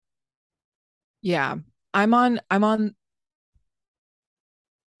Yeah. I'm on I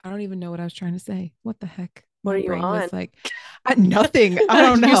don't even know what I was trying to say. What the heck? What My are you brain on? was like nothing. I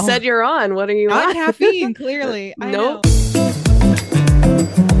don't You know. said you're on. What are you Not on? caffeine, clearly. I Nope. know.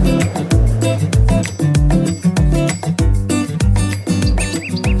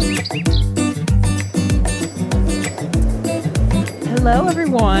 Hello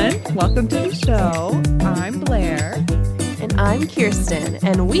everyone. Welcome to the show. I'm Blair. And I'm Kirsten,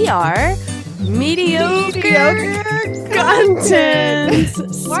 and we are mediocre Mediocre content.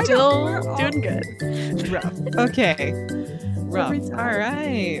 content. Why don't Still we're doing good. always rough? Okay. Rough. Every All time.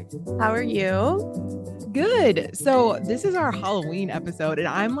 right. How are you? Good. So this is our Halloween episode, and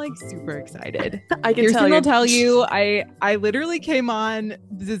I'm like super excited. I can tell Kirsten will you're. tell you, I literally came on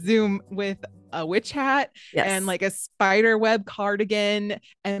the Zoom with a witch hat and Yes. like a spider web cardigan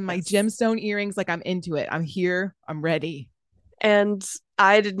and my Yes. gemstone earrings. Like I'm into it. I'm here. I'm ready. And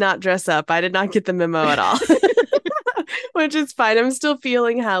I did not dress up. I did not get the memo at all, which is fine. I'm still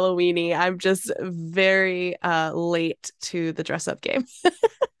feeling Halloweeny. I'm just very late to the dress up game.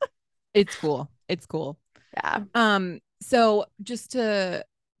 It's cool. It's cool. Yeah. So just to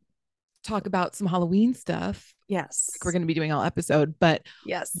talk about some Halloween stuff, like we're Yes. going to be doing all episode, but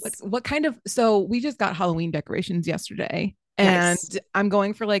Yes. what kind of so we just got Halloween decorations yesterday and Nice. I'm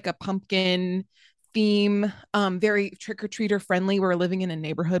going for like a pumpkin theme, very trick-or-treater friendly. We're living in a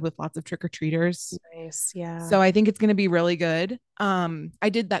neighborhood with lots of trick-or-treaters. Nice. Yeah. So I think it's going to be really good. I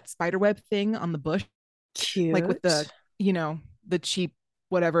did that spider web thing on the bush, like with the, Cute. you know, the cheap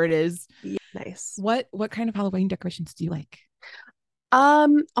whatever it is. Yeah. Nice. What kind of Halloween decorations do you like?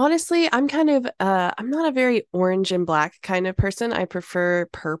 Honestly, I'm not a very orange and black kind of person. I prefer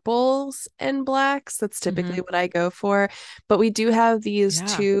purples and blacks. That's typically Mm-hmm. what I go for. But we do have these Yeah.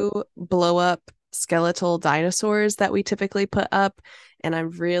 two blow up skeletal dinosaurs that we typically put up, and I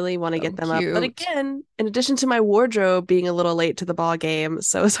really want to get So them up. But cute. again, in addition to my wardrobe being a little late to the ball game,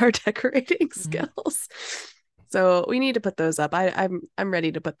 so is our decorating Mhm. skills. So we need to put those up. I'm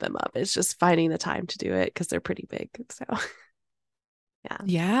ready to put them up. It's just finding the time to do it because they're pretty big. So yeah.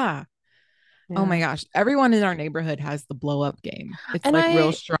 Yeah. Oh Yeah. my gosh. Everyone in our neighborhood has the blow up game. It's And like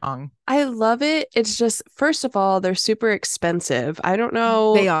real strong. I love it. It's just first of all, they're super expensive. I don't They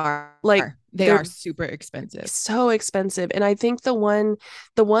know, are. like They they're are super expensive. so expensive. And I think the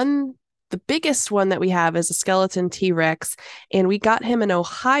the biggest one that we have is a skeleton T-Rex, and we got him in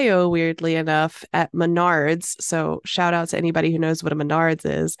Ohio, weirdly enough, at Menards. So shout out to anybody who knows what a Menards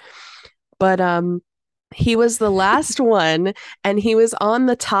is. But he was the last one, and he was on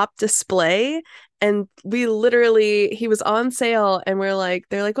the top display, and he was on sale, and they're like,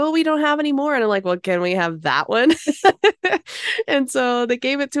 oh, we don't have any more, and I'm like, well, can we have that one? And so they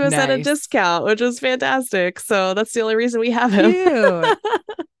gave it to us at a Nice. discount, which was fantastic. So that's the only reason we have him. Cute.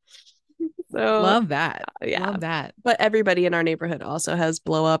 So Love that. yeah, Love that. but everybody in our neighborhood also has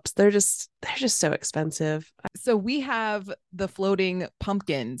blow ups. They're just so expensive. So we have the floating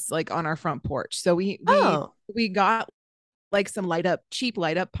pumpkins like on our front porch. So Oh, we got like some cheap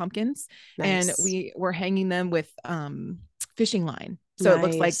light up pumpkins, and nice. we were hanging them with fishing line. So it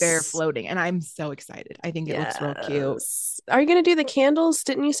looks like they're Nice. floating, and I'm so excited. I think it looks real cute. Yes. Are you going to do the candles?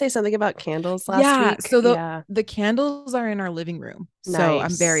 Didn't you say something about candles last Yeah, week? so Yeah. the candles are in our living room. So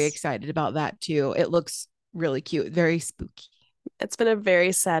I'm very Nice. excited about that too. It looks really cute, very spooky. It's been a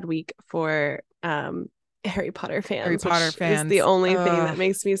very sad week for Harry Potter Harry fans, Potter which is the fans. only thing that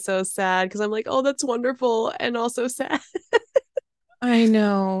makes me so sad because I'm like, oh, that's wonderful and also sad. I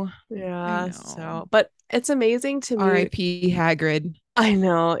know. I Yeah, know. so but it's amazing to me. R.I.P. Hagrid. I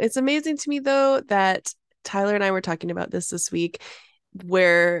know. It's amazing to me though that Tyler and I were talking about this week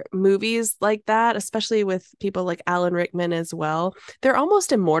where movies like that, especially with people like Alan Rickman as well, they're almost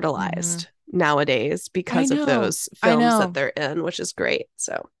Mhm. immortalized nowadays I because of know. those I films that know. they're in, which is great.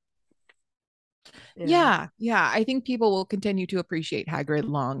 So, yeah. Yeah, yeah. I think people will continue to appreciate Hagrid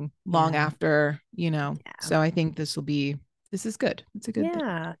long Yeah. after, Yeah. So I think this is good. It's a good thing.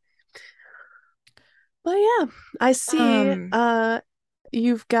 Yeah. But yeah, I see Um,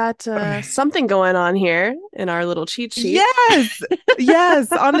 you've got okay. something going on here in our little cheat sheet. Yes.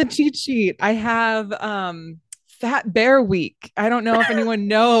 Yes, on the cheat sheet, I have Fat Bear Week. I don't know if anyone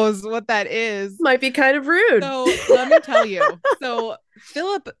knows what that is. Might be kind of rude. So let me tell you. So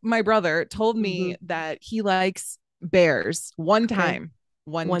Philip, my brother, told Hmm. me that he likes bears one Okay. time.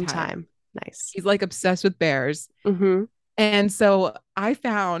 One One time. time. Nice. He's like obsessed with bears. Hmm. And so I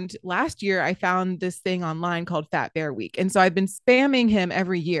found last year, I found this thing online called Fat Bear Week. And so I've been spamming him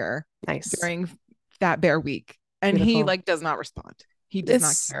every year Nice. during Fat Bear Week. And he Beautiful. like does not respond. He does not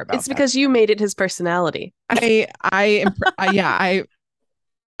care It's about that. because you made it his personality. I am, yeah,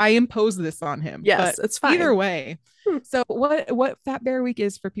 I impose this on him. Yes, But it's either fine. way, Hmm. so what Fat Bear Week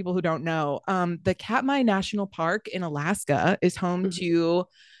is for people who don't know, the Katmai National Park in Alaska is home Mhm. to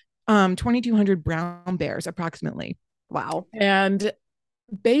 2,200 brown bears approximately. Wow. And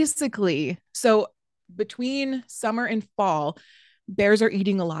basically, so between summer and fall, bears are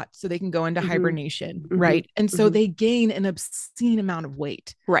eating a lot so they can go into Hmm. hibernation, Hmm. right? And so hmm they gain an obscene amount of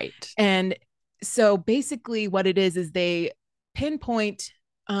weight. Right. And so basically, what it is they pinpoint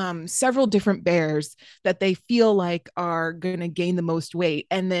several different bears that they feel like are going to gain the most weight.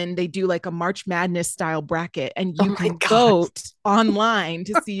 And then they do like a March Madness style bracket, and Oh you my can God. vote online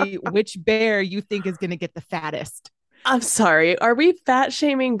to see which bear you think is going to get the fattest. I'm sorry. Are we fat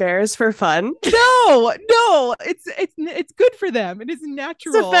shaming bears for fun? No, it's good for them. It is Does it affect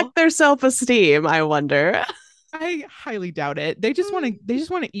natural. their self-esteem, I wonder. I highly doubt it. They just want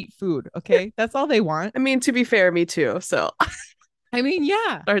to eat food, okay? That's all they want. I mean, to be fair, me too. So I mean,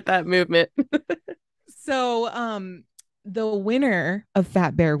 yeah. start that movement. So the winner of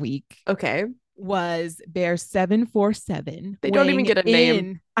Fat Bear Week Okay. was Bear 747 They don't even weighing get a name.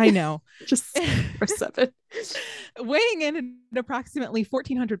 in, I know. Just or seven. Weighing in at approximately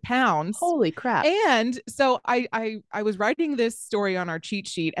 1,400 pounds. Holy crap. And so I was writing this story on our cheat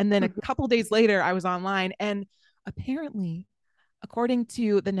sheet, and then a Mhm. couple days later I was online, and apparently, according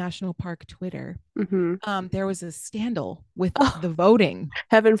to the national park Twitter, Mhm. there was a scandal with Oh, the voting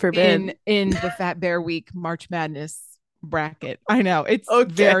heaven forbid. in the Fat Bear Week March Madness bracket. I know it's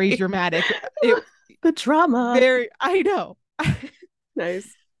very Okay. dramatic. It The drama. very I know. Nice.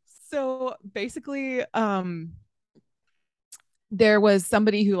 So basically, there was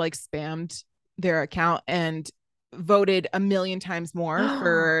somebody who like spammed their account and voted a million times more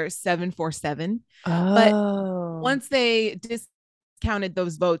for 747. But Oh. once they discounted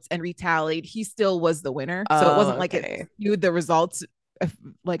those votes and retallied, he still was the winner. So it Oh, wasn't like it okay. skewed the results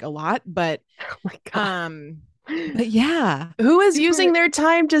like a lot, Oh my God. um but yeah, Who is super. using their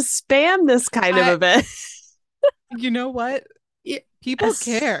time to spam this kind of I event? You know what? People Yes.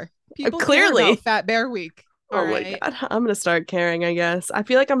 care. People care about Clearly. Fat Bear Week. All Oh my right. God. I'm going to start caring, I guess. I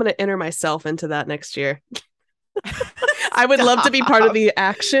feel like I'm going to enter myself into that next year. I would love to be part of Stop. the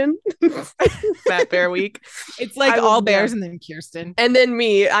action. Fat Bear Week. It's like I would, all yeah. bears and then Kirsten. And then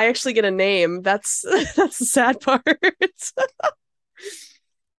me, I actually get a name. That's the sad part.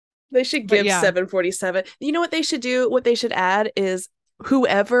 They should But give yeah, 747. You know what they should do? What they should add is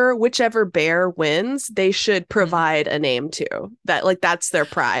whichever bear wins, they should mhm. provide a name to. That like that's their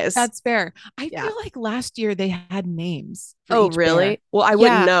prize. That's fair. I Yeah. feel like last year they had names for Oh, each bear. really? Well, I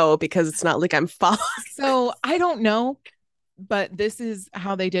wouldn't Yeah. know because it's not like I'm following. So I don't know, but this is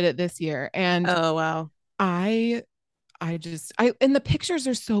how they did it this year. And Oh, wow. I I and the pictures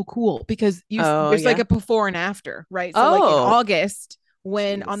are so cool because Oh, there's like yeah. a before and after, right? So like in Oh, August,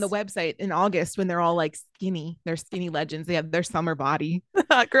 when on the jeez. website in August, when they're all like skinny, they're skinny legends, they have their summer body,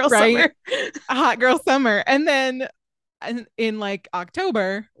 Hot girl right? summer. A hot girl summer. And then in like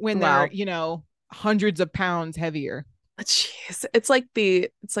October, when they're, Wow. hundreds of pounds heavier. Jeez. It's like the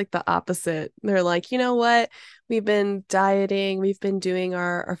opposite. They're like, you know what? We've been dieting, we've been doing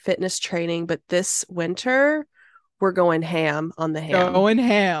our fitness training, but this winter we're going ham on the ham. Going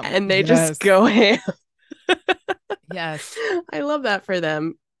ham. And they just Yes. go ham. Yes. I love that for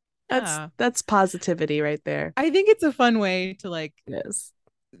them. Yeah. That's positivity right there. I think it's a fun way to like It is.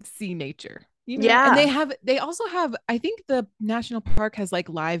 see nature, and Yeah. they also have, I think the national park has like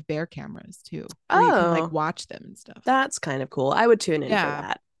live bear cameras too, where you can like Oh, watch them and stuff. that's kind of cool. I would tune in for Yeah.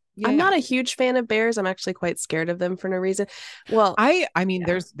 that. I'm Yeah. not a huge fan of bears. I'm actually quite scared of them for no reason. Well, I mean,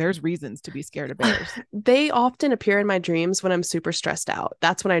 yeah. there's reasons to be scared of bears. They often appear in my dreams when I'm super stressed out.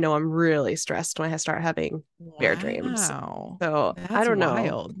 That's when I know I'm really stressed when I start having bear dreams. Wow. So I That's don't know.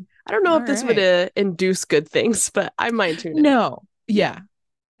 wild. I don't know All if this would right. induce good things, but I might tune in. No. Yeah.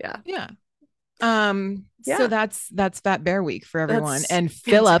 Yeah. Yeah. Yeah. So Yeah. that's Fat Bear Week for everyone. That's And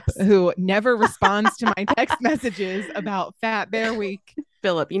Philip, fantastic. who never responds to my text messages about Fat Bear Week.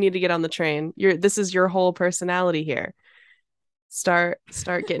 Philip, you need to get on the train. This is your whole personality here. Start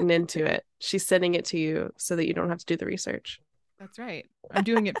getting into it. She's sending it to you so that you don't have to do the research. That's right. I'm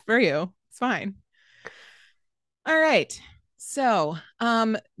doing it for you. It's fine. All right. So,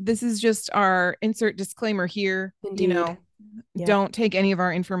 this is just our insert disclaimer here. Indeed. Yeah. Don't take any of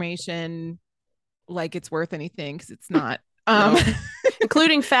our information like it's worth anything because it's not. No.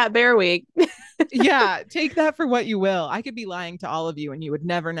 Including Fat Bear Week. Yeah, take that for what you will. I could be lying to all of you and you would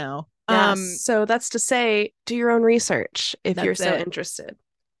never know. Yeah. So that's to say, do your own research if you're That's so it. interested.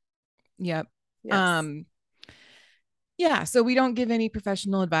 Yep. Yes. Um, yeah, so we don't give any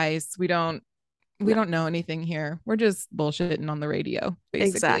professional advice. We don't We No, don't know anything here. We're just bullshitting on the radio, basically,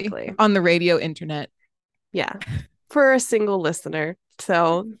 exactly. on the radio internet Yeah. For a single listener.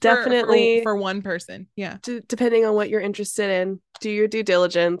 So for definitely, for one person. Yeah. depending on what you're interested in, do your due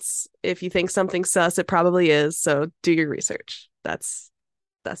diligence. If you think something's sus, it probably is. So do your research. That's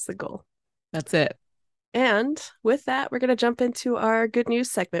the goal. That's it. And with that, we're going to jump into our good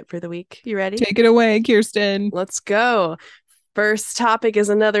news segment for the week. You ready? Take it away, Kirsten. Let's go. First topic is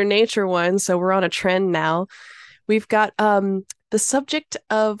another nature one, so we're on a trend now. We've got the subject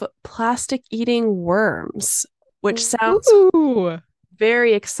of plastic eating worms, which sounds Ooh,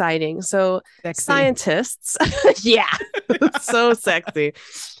 very exciting. So sexy. scientists, yeah, so sexy.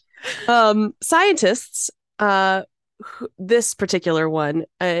 Scientists, this particular one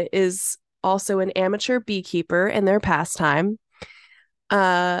is also an amateur beekeeper in their pastime.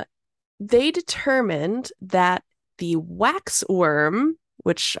 Uh, they determined that the waxworm,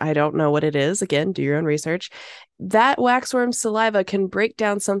 which I don't know what it is, again, do your own research, that waxworm saliva can break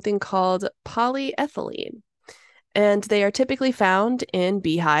down something called polyethylene. And they are typically found in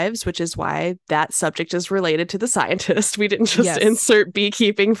beehives, which is why that subject is related to the scientist. We didn't just Yes. insert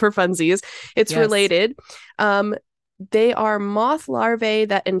beekeeping for funsies. It's Yes. related. Um, they are moth larvae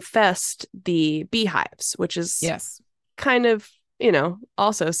that infest the beehives, which is Yes. kind of,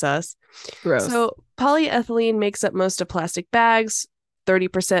 also sus. Gross. So polyethylene makes up most of plastic bags,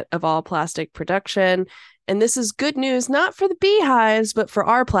 30% of all plastic production. And this is good news, not for the beehives, but for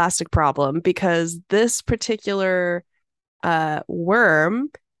our plastic problem, because this particular worm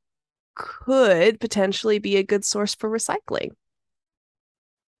could potentially be a good source for recycling.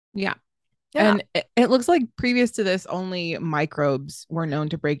 Yeah. Yeah, And it looks like previous to this, only microbes were known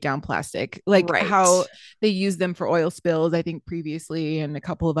to break down plastic, like how right. they used them for oil spills, I think previously, and a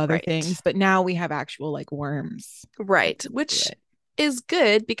couple of other Right. things. But now we have actual like worms that Right. can do Which it. is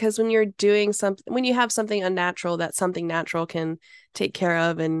good because when you're doing something, when you have something unnatural that something natural can take care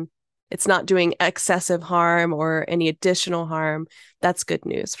of and it's not doing excessive harm or any additional harm, that's good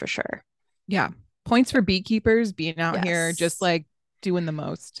news for sure. Yeah. Points for beekeepers being out here, just Yes. like doing the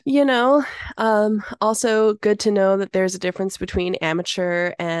most. You know, also good to know that there's a difference between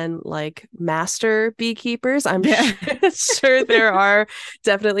amateur and like master beekeepers. I'm Yeah. sure there are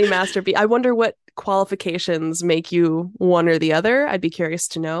definitely master bee. I wonder what qualifications make you one or the other. I'd be curious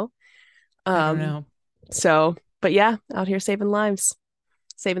to know. I don't Um, know. but yeah, out here saving lives,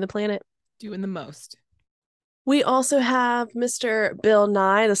 saving the planet. Doing the most. We also have Mr. Bill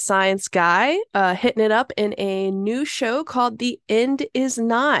Nye, the science guy, hitting it up in a new show called The End Is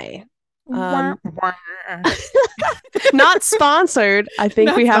Nigh. Wah, wah. Not sponsored, I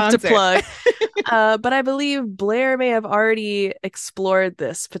think we Not have to sponsored. plug. But I believe Blair may have already explored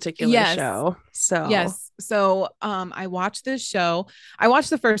this particular Yes. show. So, Yes. So I watched this show. I watched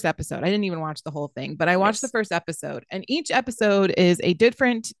the first episode. I didn't even watch the whole thing, but I watched the nice. first episode. And each episode is a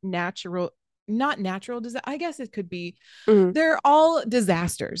different natural, not natural disaster. I guess it could be. Mhm. They're all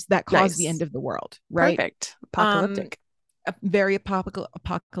disasters that cause the end Nice. of the world, right? Perfect. Um Apocalyptic. very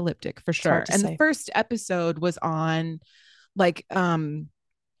apocalyptic for It's hard sure. to And the say. first episode was on like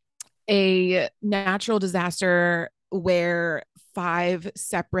a natural disaster where five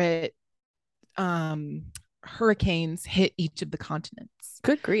separate um hurricanes hit each of the continents.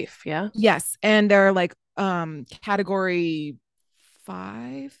 Good grief. Yeah. Yes, and they're like category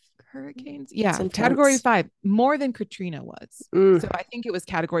 5 hurricanes. It's Yeah, category intense. 5, more than Katrina was. Mm, So I think it was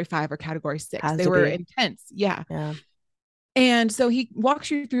category 5 or category 6. has They to were be. intense. Yeah. Yeah. And so he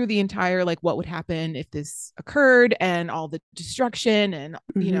walks you through the entire like what would happen if this occurred and all the destruction and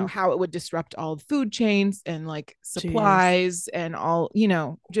Mm-hmm. how it would disrupt all the food chains and like Jeez. supplies and all,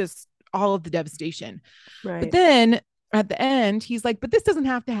 just all of the devastation. But Right. then at the end, he's like, but this doesn't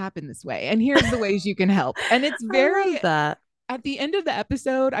have to happen this way. And here's the ways you can help. And it's I love very, that. at the end of the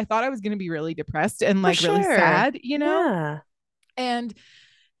episode, I thought I was going to be really depressed and For like really sure. sad. Yeah. And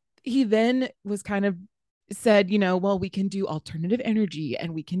he then was kind of said, well, we can do alternative energy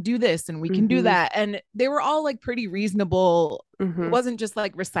and we can do this and we can do Mm-hmm. that. And they were all like pretty reasonable. It Mm-hmm. wasn't just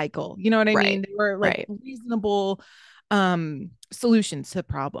like recycle, you know what I mean? Right. They were like Right. reasonable solutions to the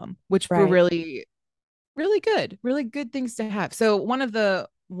problem, which were Right. really, really good things to have. So one of the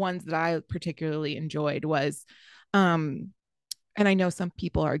ones that I particularly enjoyed was and I know some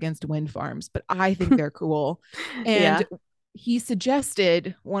people are against wind farms, but I think they're cool. And Yeah. he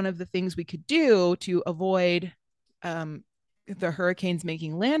suggested one of the things we could do to avoid um, the hurricanes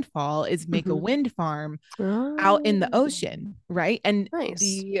making landfall is make a Mm-hmm. wind farm out in the Oh, ocean, right? And nice.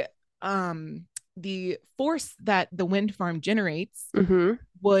 the force that the wind farm generates Mm-hmm.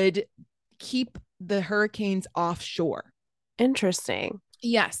 would keep the hurricanes offshore. Interesting.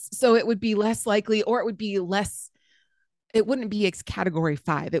 Yes. So it would be less likely, or it would be less, it wouldn't be category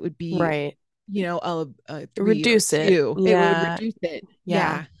 5. It would be, Right. a 3 or Reduce it. 2. It would Yeah. reduce it.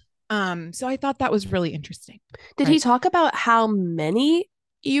 Yeah. Yeah. So I thought that was really interesting. Did he Right. talk about how many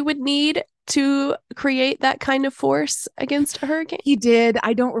you would need to create that kind of force against a hurricane? He did.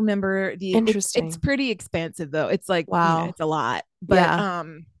 I don't remember it's Interesting. pretty expansive though. It's like, Wow. it's a lot. But Yeah.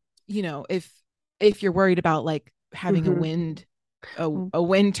 if you're worried about like having Hmm. a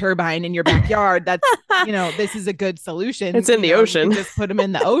wind turbine in your backyard, that's, this is a good solution. It's in the You could ocean. just put them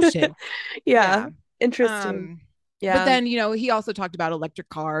in the ocean. Yeah. Yeah. Interesting. Um, but Yeah. then, he also talked about electric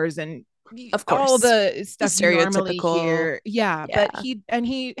cars and Of all course. the The stuff you normally stereotypical. hear. Yeah. Yeah. But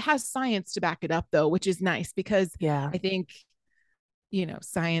he has science to back it up though, which is nice because Yeah. I think,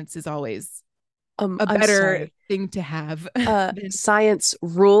 science is always a I'm better sorry. thing to have than, Science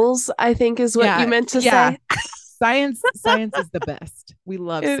rules, I think is what you yeah. meant to Yeah. say. Science is the best. We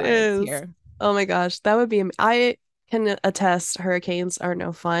love It science is. here. Oh my gosh, that would be. I can attest hurricanes are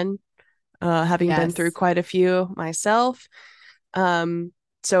no fun. Having been through Yes. quite a few myself. Um,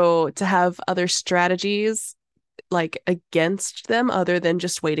 so to have other strategies like against them other than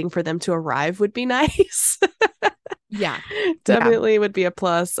just waiting for them to arrive would be nice. Yeah. Yeah. Definitely would be a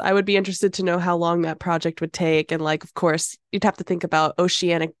plus. I would be interested to know how long that project would take. And like, of course, you'd have to think about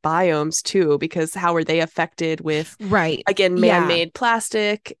oceanic biomes too, because how are they affected with, Right. again, Yeah. man-made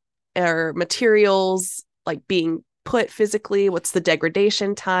plastic or materials like being put physically? What's the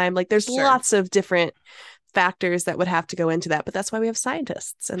degradation time? Like there's Sure. lots of different factors that would have to go into that. But that's why we have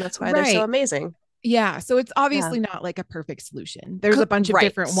scientists and that's why they're so Right. amazing. Yeah, so it's Yeah. obviously not like a perfect solution. There's a bunch of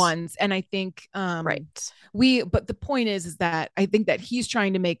different Right. ones, and I think Right. but the point is that I think that he's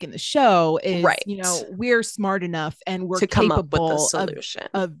trying to make in the show is, Right. we're smart enough and we're To come up with a capable solution.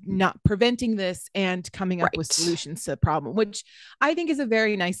 of not preventing this and coming up with Right. solutions to the problem, which I think is a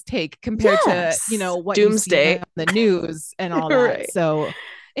very nice take compared to, Yes. what you see Doomsday. on the news and all that. Right. So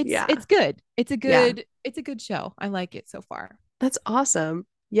Yeah. it's good. Yeah. It's a good show. I like it so far. That's awesome.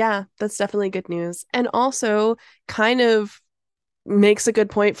 Yeah, that's definitely good news. And also kind of makes a good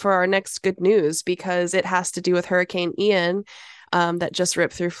point for our next good news because it has to do with Hurricane Ian that just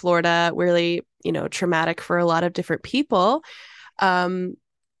ripped through Florida, really, traumatic for a lot of different people. Um,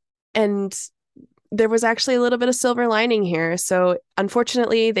 and there was actually a little bit of silver lining here. So,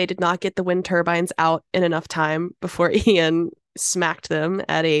 unfortunately, they did not get the wind turbines out in enough time before Ian smacked them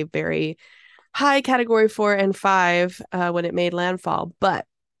at a very high category 4 and 5 when it made landfall. But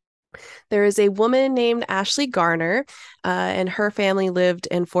there is a woman named Ashley Garner, and her family lived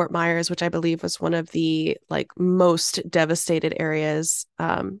in Fort Myers, which I believe was one of the like most devastated areas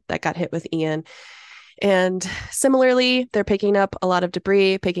that got hit with Ian. And similarly, they're picking up a lot of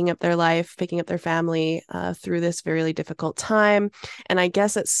debris, picking up their life, picking up their family through this really difficult time. And I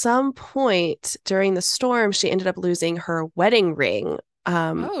guess at some point during the storm, she ended up losing her wedding ring.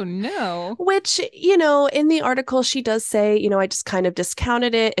 Oh no. Which, in the article, she does say, I just kind of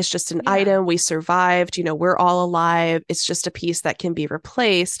discounted it. It's just an Yeah. item. We survived. We're all alive. It's just a piece that can be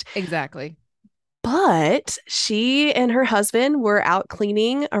replaced. Exactly. But she and her husband were out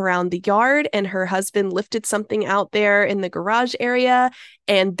cleaning around the yard, and her husband lifted something out there in the garage area,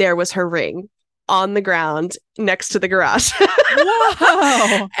 and there was her ring on the ground next to the garage.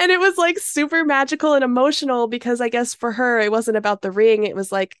 Whoa. And it was like super magical and emotional because I guess for her, it wasn't about the ring. It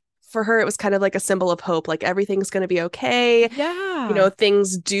was like, for her, it was kind of like a symbol of hope, like everything's going to be okay. Yeah.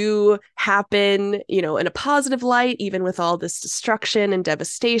 Things do happen, in a positive light, even with all this destruction and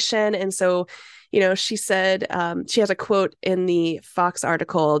devastation. And so, she said, she has a quote in the Fox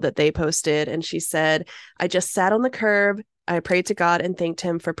article that they posted, and she said, I just sat on the curb. I prayed to God and thanked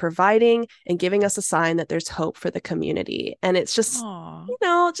him for providing and giving us a sign that there's hope for the community. And it's just,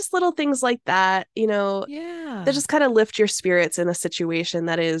 Aw. just little things like that, that Yeah. just kind of lift your spirits in a situation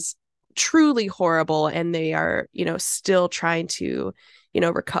that is truly horrible and they are, still trying to,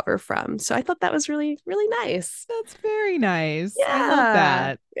 recover from. So I thought that was really, really nice. That's very nice. I love Yeah.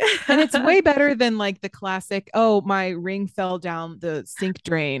 that. And it's way better than like the classic, oh, my ring fell down the sink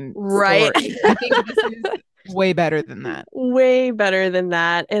drain Right. story. I think this is way better than that. Way better than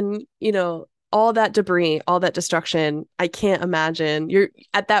that. And, all that debris, all that destruction, I can't imagine. You're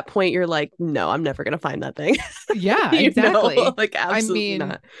at that point, you're like, no, I'm never going to find that thing. Yeah, exactly. Like I absolutely mean,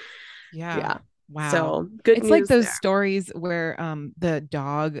 not. yeah. Yeah. Wow. So good It's like news those there. stories where the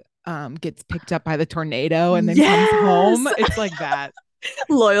dog gets picked up by the tornado and then comes Yes. home. It's like that.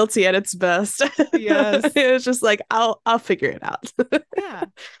 Loyalty at its best. Yes. It was just like, I'll figure it out. Yeah.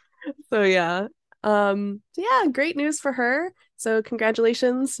 So yeah. Yeah, great news for her. So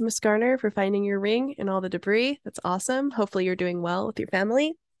congratulations, Miss Garner, for finding your ring and all the debris. That's awesome. Hopefully you're doing well with your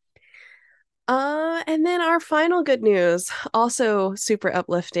family. And then our final good news, also super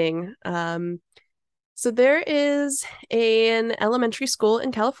uplifting. So there is an elementary school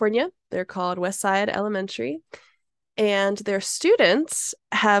in California. They're called Westside Elementary, and their students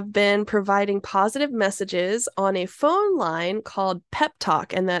have been providing positive messages on a phone line called Pep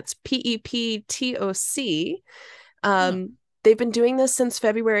Talk, and that's PEPTOC. Huh. They've been doing this since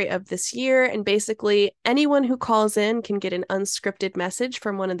February of this year, and basically anyone who calls in can get an unscripted message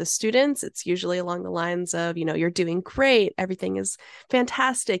from one of the students. It's usually along the lines of, you're doing great, everything is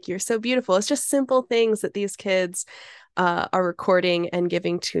fantastic, you're so beautiful. It's just simple things that these kids are recording and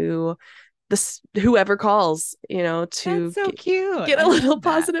giving to this whoever calls, That's to so cute. get a I little love that.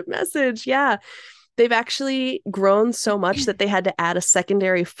 positive message. Yeah. They've actually grown so much that they had to add a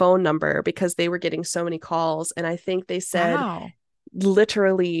secondary phone number because they were getting so many calls. And I think they said Wow.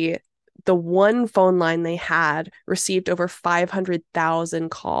 literally the one phone line they had received over 500,000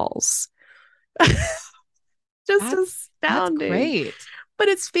 calls. Just That's astounding. great. But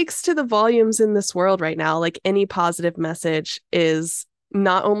it speaks to the volumes in this world right now. Like any positive message is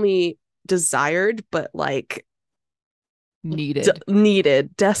not only desired, but like Needed.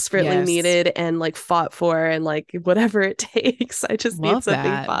 needed, desperately Yes. needed, and like fought for, and like whatever it takes. I just need Love something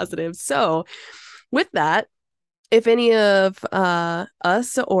that. positive. So, with that, if any of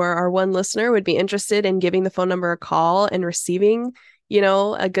us or our one listener would be interested in giving the phone number a call and receiving,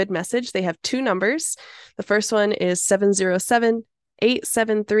 a good message, they have two numbers. The first one is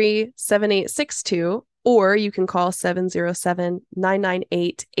 707-873-7862, or you can call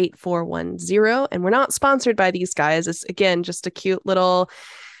 707-998-8410. And we're not sponsored by these guys. It's, again, just a cute little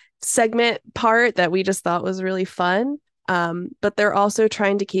segment part that we just thought was really fun. But they're also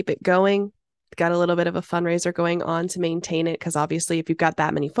trying to keep it going. Got a little bit of a fundraiser going on to maintain it, because obviously if you've got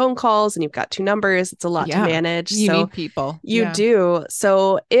that many phone calls and you've got two numbers, it's a lot to Yeah. manage. You So need people. you Yeah. do.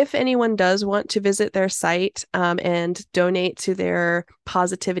 So if anyone does want to visit their site and donate to their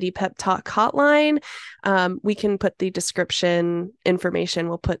Positivity Pep Talk hotline, we can put the description information.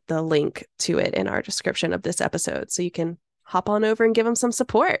 We'll put the link to it in our description of this episode, so you can hop on over and give them some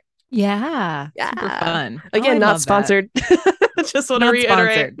support. Yeah. Super Yeah. fun. Oh, I Again, not love that. sponsored. Just want to Not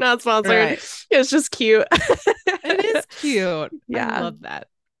reiterate, sponsored. not sponsored. Right. It's just cute. It is cute. I Yeah. love that.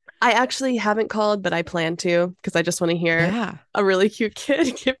 I actually haven't called, but I plan to, because I just want to hear Yeah. a really cute kid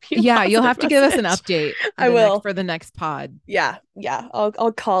give me a Yeah. You'll positive have to give us an message. update I will. for the next pod. Yeah, yeah. I'll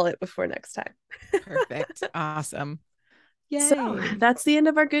call it before next time. Perfect. Awesome. So Yay. that's the end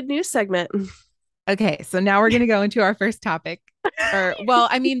of our good news segment. Okay, so now we're going to go into our first topic. Or well,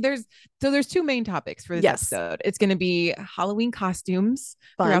 I mean there's two main topics for this Yes, episode. It's going to be Halloween costumes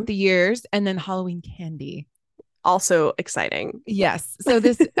throughout fun. the years and then Halloween candy. Also exciting. Yes. So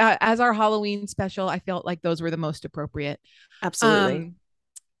this as our Halloween special, I felt like those were the most appropriate. Absolutely.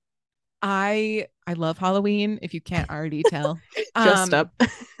 Um I love Halloween if you can't already tell. Dressed Um up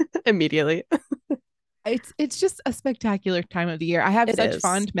immediately. it's just a spectacular time of the year. I have It such is.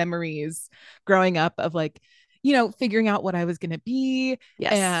 fond memories growing up of like, figuring out what I was going to be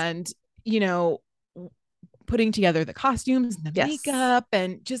Yes. and, you know, putting together the costumes and the Yes. makeup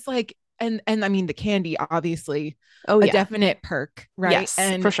and just like and I mean the candy obviously Oh a yeah. definite perk, right? Yes, for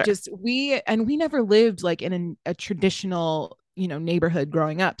And sure. just we never lived like in a traditional neighborhood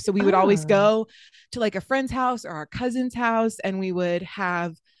growing up. So we would always Oh, go to like a friend's house or our cousin's house and we would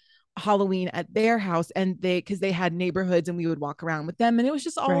have Halloween at their house and because they had neighborhoods and we would walk around with them and it was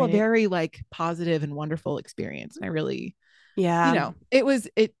just all a right. very like positive and wonderful experience. And I really, Yeah.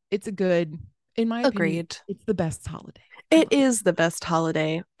 it's a good, in my opinion, Agreed. it's the best holiday. I It love it. is the best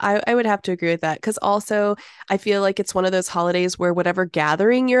holiday. I would have to agree with that, because also I feel like it's one of those holidays where whatever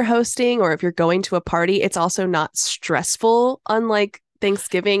gathering you're hosting, or if you're going to a party, it's also not stressful, unlike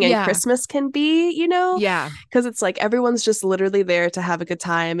Thanksgiving and Yeah. Christmas can be, Yeah. because it's like everyone's just literally there to have a good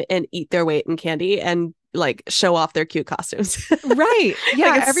time and eat their weight in candy and like show off their cute costumes. Right. Like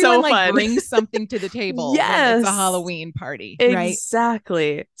Yeah. it's Everyone so like fun. brings something to the table when it's a Yes. Halloween party, right?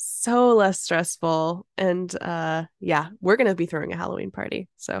 Exactly. So less stressful. And yeah, we're gonna be throwing a Halloween party.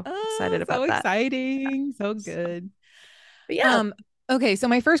 So Oh, excited so about that. exciting. So So, good. but yeah, Um, okay, so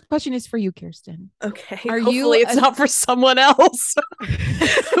my first question is for you, Kirsten. okay. Are you Hopefully it's a not for someone else.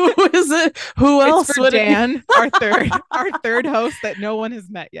 Who is it? Who It's for else would it be? Dan, our third host that no one has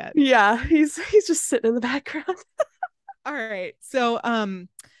met yet. Yeah, he's just sitting in the background. All right. So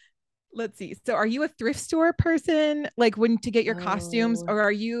let's see. So are you a thrift store person like when to get your costumes Oh, or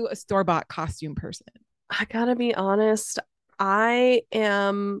are you a store-bought costume person? I gotta be honest.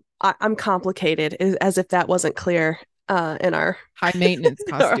 I'm complicated, as if that wasn't clear in our High maintenance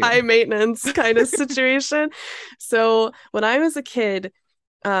our high costume. maintenance kind of situation. So when I was a kid,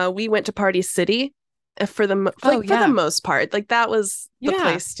 we went to Party City Oh for the yeah. most part. Like that was the Yeah.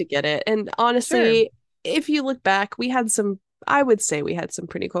 place to get it. And Sure. honestly, if you look back, I would say we had some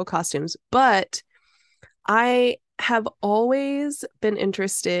pretty cool costumes, but I have always been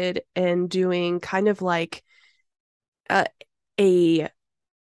interested in doing kind of like a, a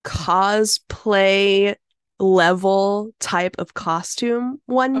cosplay level type of costume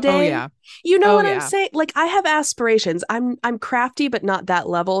one Oh day. yeah. You know Oh what I'm yeah. saying? Like I have aspirations. I'm crafty but not that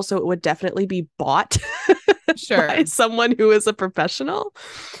level, so it would definitely be bought by Sure. someone who is a professional.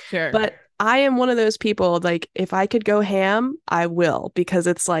 Sure. But I am one of those people, like if I could go ham, I will, because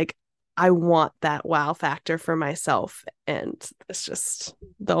it's like I want that wow factor for myself, and it's just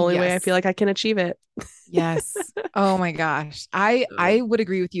the only way I feel Yes. like I can achieve it. Yes. Oh my gosh. I So, would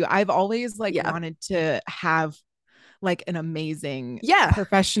agree with you. I've always like yeah. wanted to have like an amazing Yeah.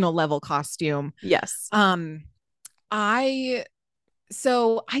 professional level costume. Yes. Um I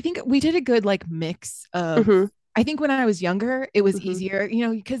so I think we did a good like mix of Mm-hmm. I think when I was younger, it was Mm-hmm. easier,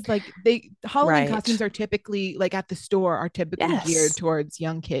 because like Halloween Right. costumes are typically like at the store are typically geared Yes. towards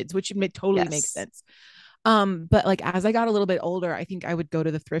young kids, which totally makes Yes. sense. But like as I got a little bit older, I think I would go to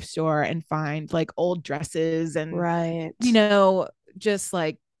the thrift store and find like old dresses and you Right. know, just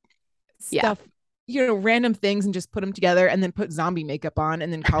like Yeah. stuff, random things and just put them together and then put zombie makeup on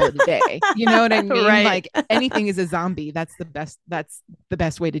and then call it a day. You know what I mean? Right. Like anything is a zombie. That's the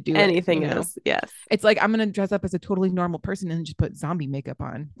best way to do it, Anything is. Yes. It's like I'm gonna dress up as a totally normal person and just put zombie makeup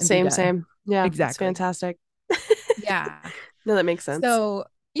on and be Same, done. same. Yeah, it's Exactly. fantastic. Yeah. No, that makes sense. So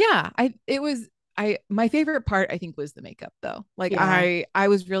yeah, I my favorite part I think was the makeup though. Like Yeah. I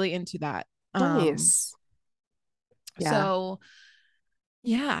was really into that. Um Nice. Yeah. so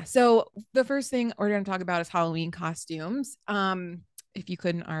yeah, so the first thing we're gonna talk about is Halloween costumes. If you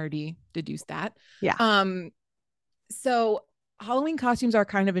couldn't already deduce that. Yeah. Um so Halloween costumes are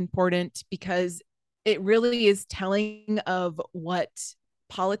kind of important because it really is telling of what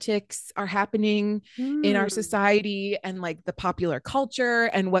politics are happening in our Hmm. society and like the popular culture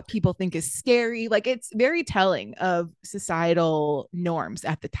and what people think is scary. Like it's very telling of societal norms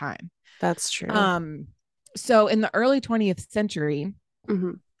at the time. That's true. Um, so in the early 20th century,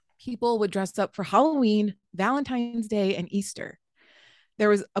 Hmm. people would dress up for Halloween, Valentine's Day, and Easter. There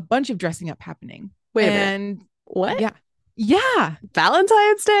was a bunch of dressing up happening. Wait a minute. And What? yeah, yeah,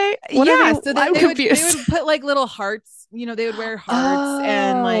 Valentine's Day? What are they? yeah. So I'm they confused. would put like little hearts, they would wear hearts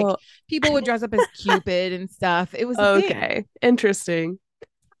and like Oh, people would dress up as Cupid and stuff. It was a thing. okay. Interesting.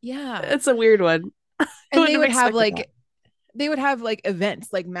 Yeah. It's a weird one. I And wouldn't have expected that. they would have like events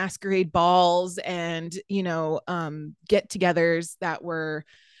like masquerade balls and get-togethers that were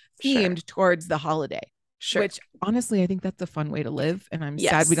Sure. themed towards the holiday, Sure. which honestly I think that's a fun way to live and I'm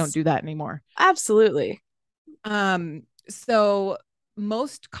sad we don't Yes. do that anymore. Absolutely. So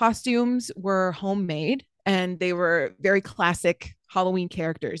most costumes were homemade and they were very classic Halloween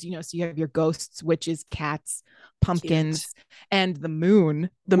characters, so you have your ghosts, witches, cats, Cute. pumpkins, and the moon,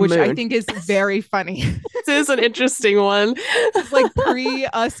 The which I moon. think is very funny. This is an interesting one. It's like pre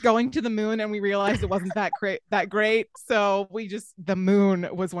us going to the moon and we realized it wasn't that great. So the moon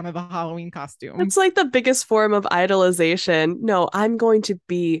was one of the Halloween It's costumes. like the biggest form of idolization. No, I'm going to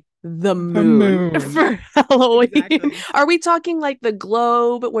be the The moon moon. for Halloween. Exactly. Are we talking like the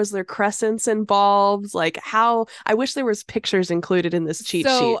globe? Was there crescents involved? Like how I wish there was pictures included in this cheat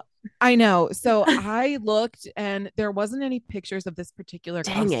So sheet. I know. So I looked and there wasn't any pictures of this particular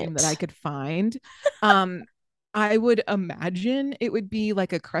Dang costume that I it. could find. Um, I would imagine it would be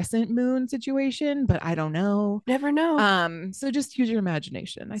like a crescent moon situation, but I don't know. Never know. So just use your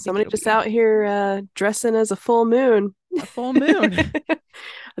imagination. I think Somebody it'll just be out here dressing as a full moon. a full moon.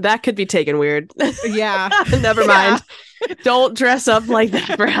 That could be taken weird. Yeah. Never Yeah. mind. Don't dress up like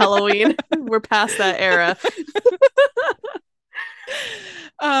that for Halloween. We're past that era.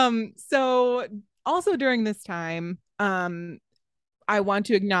 So also during this time, I want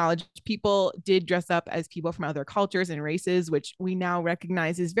to acknowledge people did dress up as people from other cultures and races, which we now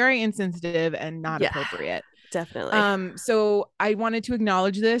recognize is very insensitive and not Yeah, appropriate. definitely. So I wanted to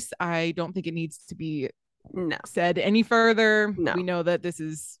acknowledge this. I don't think it needs to be No, said any further. no. We know that this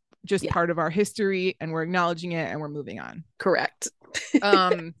is just Yeah, part of our history and we're acknowledging it and we're moving on. correct.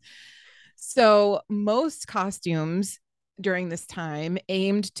 Um, so most costumes during this time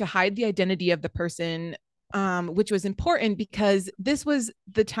aimed to hide the identity of the person, which was important because this was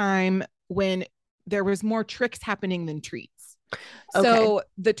the time when there was more tricks happening than treats. Okay. So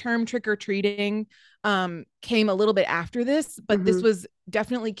the term trick or treating came a little bit after this, but this Mm-hmm. was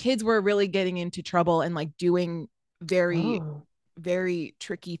definitely kids were really getting into trouble and like doing very Oh. very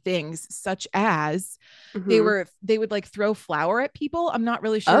tricky things such as Mm-hmm. they would like throw flour at people. I'm not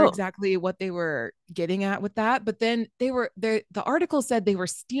really sure Oh, exactly what they were getting at with that, but then the article said they were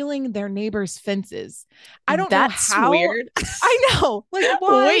stealing their neighbors' fences. I don't know that's how. weird. I know, like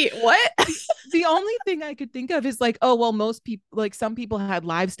why? Wait, what? The only thing I could think of is like, oh well, most people like some people had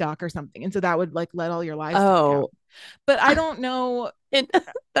livestock or something, and so that would like let all your livestock out. Oh, But I don't know. it,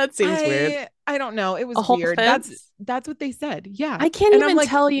 that seems weird. I don't know. It A was whole weird. fence? That's what they said. Yeah. I can't And I'm even like,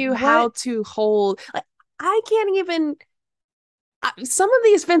 tell you how what? to hold. Like, I can't even. Some of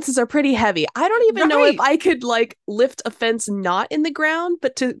these fences are pretty heavy. I don't even know if Right. I could like lift a fence not in the ground,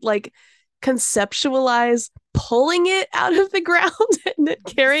 but to like conceptualize pulling it out of the ground and then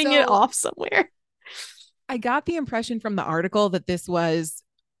carrying it So off somewhere. I got the impression from the article that this was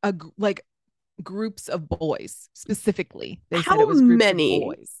like groups of boys specifically. They said it How was groups of many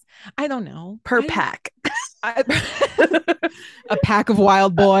boys. I don't know. per pack? I a pack of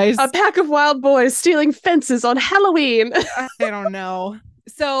wild A boys. pack of wild boys stealing fences on Halloween. I don't know.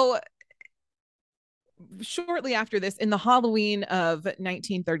 So shortly after this, in the Halloween of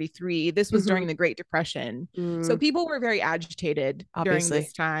 1933, this was Mm-hmm. during the Great Depression. So Mm, people were very agitated during obviously.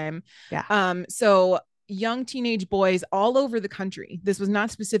 this time. Yeah. So young teenage boys all over the country, this was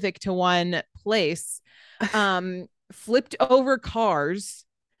not specific to one place, flipped over cars,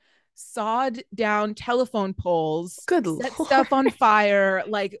 sawed down telephone poles, Good set Lord. stuff on fire,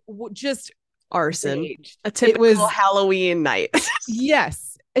 like just Arson. raged. A It typical was, Halloween night.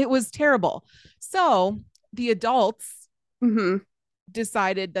 yes, it was terrible. So the adults Mm-hmm.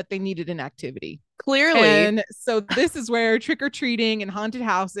 decided that they needed an activity. Clearly. And so this is where trick or treating and haunted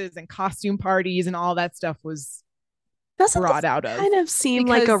houses and costume parties and all that stuff was Doesn't brought this out of kind of seem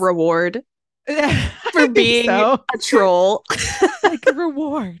like a because reward for I think being so. a troll? Like a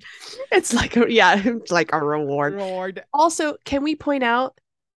reward. It's like a, yeah, it's like a reward. Reward. Also, can we point out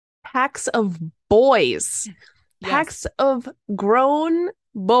packs of boys, Yes. packs of grown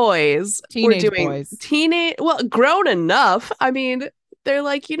boys were Teenage doing boys. teenage, well, grown enough. I mean, they're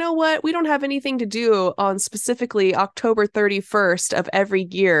like, you know what? We don't have anything to do on specifically October 31st of every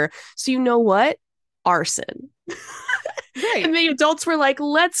year. So, you know what? Arson. Right. And the adults were like,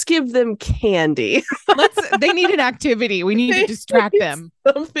 let's give them candy. They need an activity. We need to They distract need them.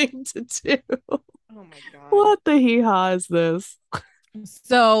 something to do. Oh my God. What the hee haw is this?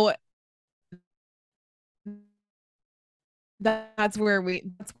 So that's where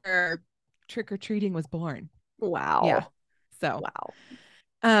trick or treating was born. Yeah. Wow. So Wow.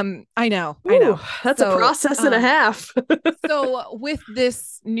 I know, I Ooh, know. that's a So process and a half. so with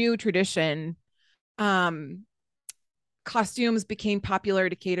this new tradition, um costumes became popular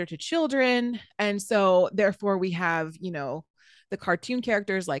to cater to children. And so therefore we have, the cartoon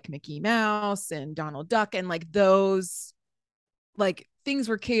characters like Mickey Mouse and Donald Duck and like those like things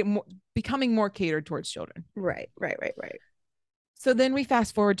were becoming more catered towards children. Right, right, right, right. So then we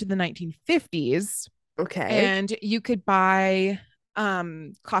fast forward to the 1950s Okay. and you could buy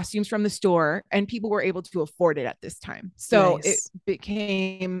costumes from the store and people were able to afford it at this time. So it Nice.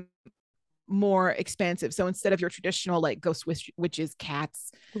 became more expansive. So instead of your traditional like ghost witches,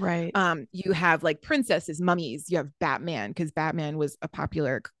 cats, Right. you have like princesses, mummies, you have Batman, because Batman was a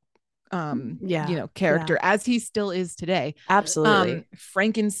popular Yeah. character Yeah. as he still is today. Absolutely.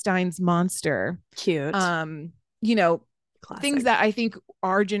 Frankenstein's monster, Cute. um, you know, things Classic. that I think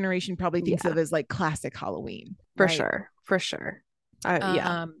our generation probably thinks Yeah. of as like classic Halloween, For right? sure. For sure.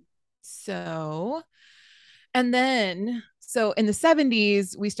 Yeah. So and then so in the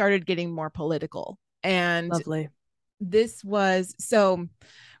 70s we started getting more political, and Lovely. this was so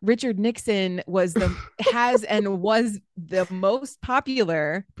Richard Nixon was the most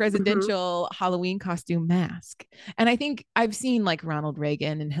popular Mhm. presidential Halloween costume mask. And I think I've seen like Ronald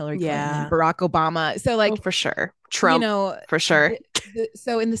Reagan and Hillary Clinton and Yeah. Barack Obama. So Oh, like, for sure. you Trump, know, for sure.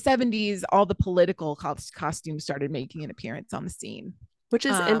 so in the 70s, all the political costumes started making an appearance on the scene. Which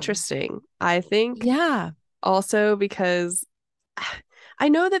is Um, interesting. I think yeah, also because I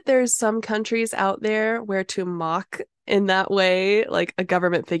know that there's some countries out there where to mock in that way, like a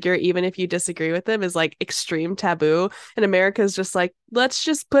government figure, even if you disagree with them, is like extreme taboo. And America's just like, let's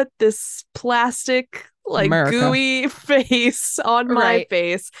just put this plastic, like America. gooey face on my Right.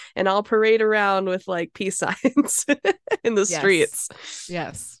 face, and I'll parade around with like peace signs in the Yes. streets.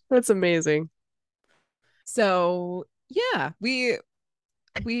 Yes. That's amazing. So yeah, we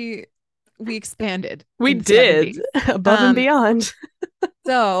we expanded We in the did 70s. above and Um, beyond.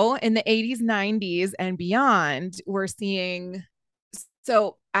 so in the 80s, 90s, and beyond, we're seeing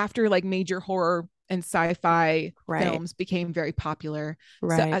So after like major horror and sci-fi Right. films became very popular, so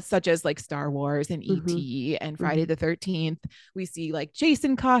Right. such as like Star Wars and Mm-hmm. ET and Friday Mm-hmm. the 13th, we see like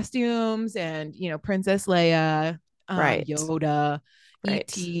Jason costumes and Princess Leia, Right. Yoda,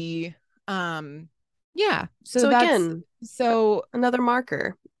 Right. ET. Yeah, so So that's again, so another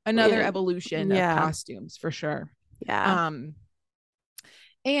marker. another And evolution of yeah. costumes for sure. Yeah. Um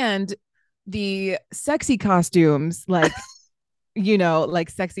and the sexy costumes like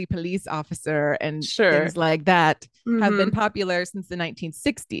sexy police officer and Sure. things like that have been Mm-hmm. popular since the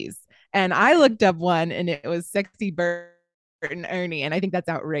 1960s. And I looked up one and it was sexy Bert and Ernie. And I think that's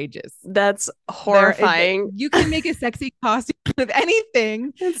outrageous. That's horrifying. You can make a sexy costume with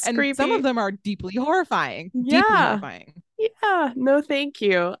anything. It's And some of creepy. them are deeply horrifying, deeply Yeah. horrifying. Yeah. No, thank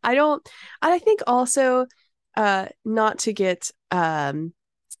you. I think also not to get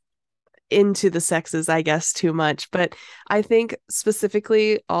into the sexes, I guess, too much, but I think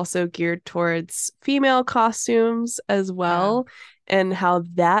specifically also geared towards female costumes as Yeah. well, and how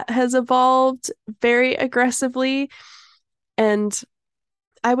that has evolved very aggressively. And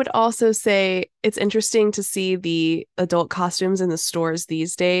I would also say it's interesting to see the adult costumes in the stores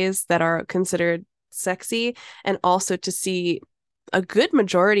these days that are considered sexy, and also to see a good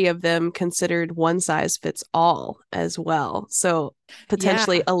majority of them considered one size fits all as well. So Yeah.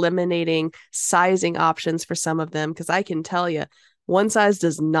 potentially eliminating sizing options for some of them, because I can tell you, one size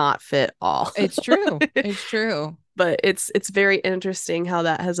does not fit all. It's true. It's true. But it's very interesting how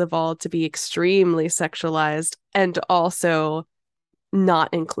that has evolved to be extremely sexualized and also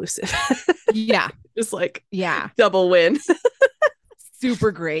not inclusive. Yeah. Just like Yeah. double win.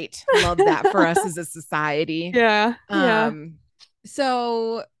 Super great. Love that for us as a society. Yeah. Yeah. Um,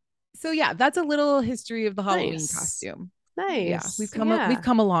 so yeah, that's a little history of the Halloween Nice. costume. Yeah, Nice. we've Yeah.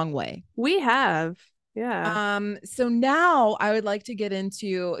 come a long way. We have. Yeah. So now I would like to get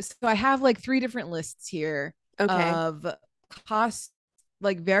into so I have like three different lists here Okay. of cost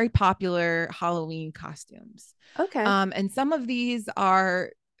like very popular Halloween costumes. Okay. And some of these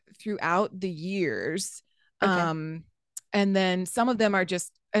are throughout the years. Okay. And then some of them are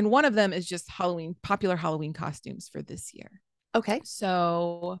just, and one of them is just popular Halloween costumes for this year. Okay.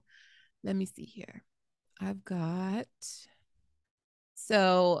 So let me see here. I've got,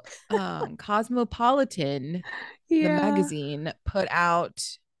 so Cosmopolitan, the Yeah. magazine, put out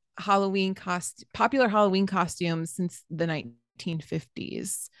popular Halloween costumes since the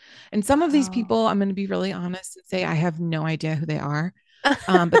 1950s. And some of these Wow. people, I'm going to be really honest and say I have no idea who they are.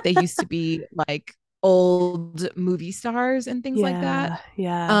 But they used to be like old movie stars and things like that.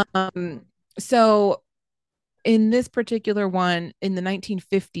 Yeah. Yeah. Um, so in this particular one, in the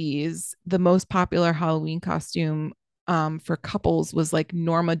 1950s, the most popular Halloween costume for couples was like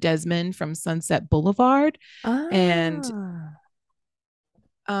Norma Desmond from Sunset Boulevard. And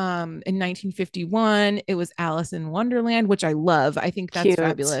Ah. in 1951, it was Alice in Wonderland, which I love. I think that's Cute.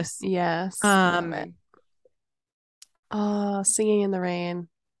 fabulous. Yes. Love it. Um, Oh, singing in the rain.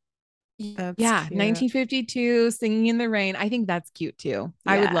 That's yeah, cute. 1952, Singing in the Rain. I think that's cute too.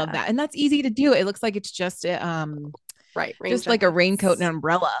 I would love Yeah. that. And that's easy to do. It looks like it's Right. Rain just like a raincoat and jackets. an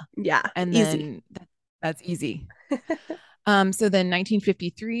umbrella. Yeah. And Easy. then that's easy. So then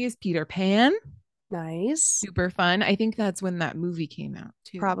 1953 is Peter Pan. Nice. Super fun. I think that's when that movie came out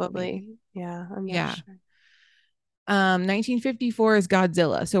too, Probably. maybe. Yeah. I'm not Yeah. sure. 1954 is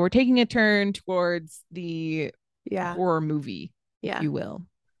Godzilla. So we're taking a turn towards the Yeah. horror movie, if Yeah. you will.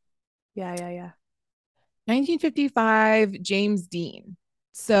 Yeah. Yeah. Yeah. 1955, James Dean.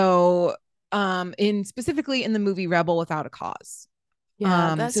 So in specifically in the movie Rebel Without a Cause.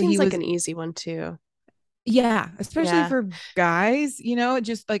 Yeah. That So he seems like was, an easy one too. yeah, especially Yeah. for guys,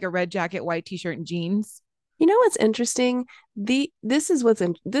 just like a red jacket, white t-shirt and jeans. You know what's interesting? This is what's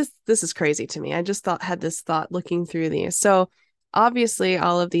in this is crazy to me. I just had this thought looking through these. So obviously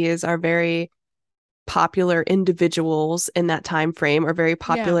all of these are very popular individuals in that time frame, or very Yeah.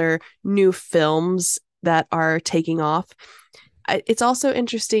 popular new films that are taking off. It's also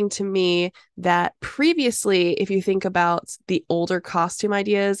interesting to me that previously, if you think about the older costume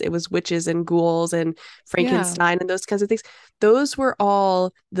ideas, it was witches and ghouls and Yeah. Frankenstein and those kinds of things. Those were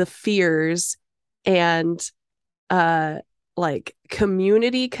all the fears and uh like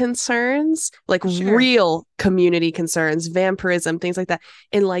community concerns, like Sure. real community concerns, vampirism, things like that,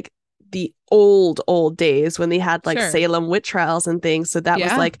 in like the old days when they had like Sure. Salem witch trials and things. So that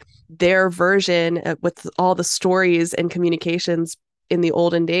was Yeah. like their version with all the stories and communications in the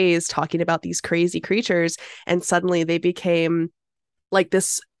olden days talking about these crazy creatures, and suddenly they became like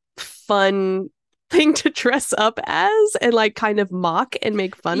this fun thing to dress up as and like kind of mock and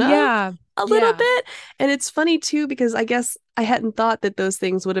make fun of Yeah. a little Yeah. bit. And it's funny too, because I guess I hadn't thought that those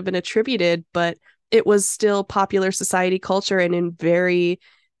things would have been attributed, but it was still popular society culture and in very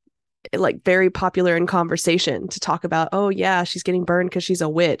popular in conversation to talk about, oh yeah, she's getting burned because she's a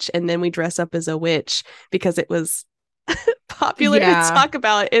witch. And then we dress up as a witch because it was popular to Yeah. talk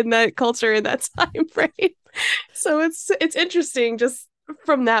about in that culture in that time frame. So it's interesting just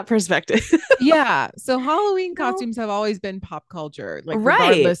from that perspective. Yeah. So Halloween No. costumes have always been pop culture, like Right.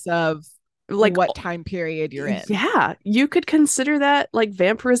 regardless of Like, what time period you're in. yeah, you could consider that like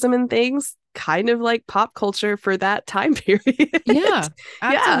vampirism and things kind of like pop culture for that time period. Yeah, Yeah,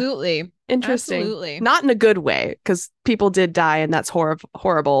 absolutely. interesting. Absolutely. Not in a good way, because people did die and that's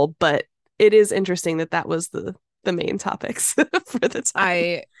horrible, but it is interesting that that was the main topics for the time.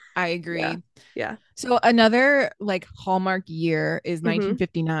 I Yeah. agree. Yeah. So another like hallmark year is Mm-hmm.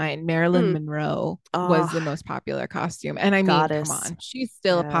 1959. Marilyn Mm. Monroe was Oh, the most popular costume. And I mean, come goddess. on, she's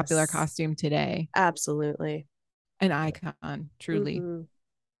still a popular Yes. costume today. Absolutely. An icon, truly. Mm-hmm.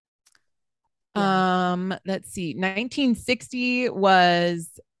 Yeah. Let's see. 1960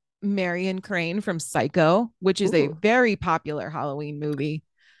 was Marion Crane from Psycho, which is a Ooh. very popular Halloween movie.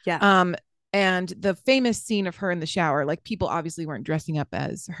 Yeah. Um, and the famous scene of her in the shower, like people obviously weren't dressing up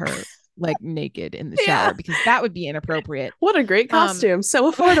as her like naked in the Yeah. shower because that would be inappropriate. What a great Um, costume.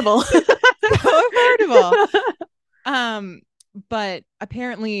 So affordable. so affordable. Um, but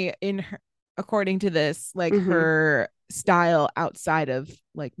apparently in her, according to this, like Mm-hmm. her style outside of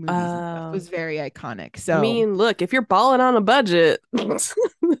like movies and stuff Oh, was very iconic. I So mean, look, if you're balling on a budget,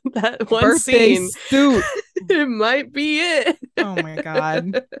 that one birthday scene, suit. it might be it. Oh my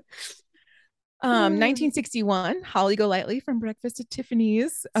God. 1961, Holly Golightly from Breakfast at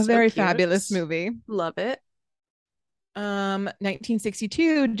Tiffany's, a So very cute. fabulous movie. Love it.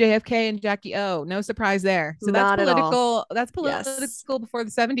 1962, JFK and Jackie O. No surprise there. So that's Not at all. political. That's Yes. political before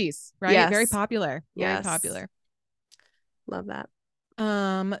the 70s, right? Very Yes. popular. Very Yes. popular. Love that.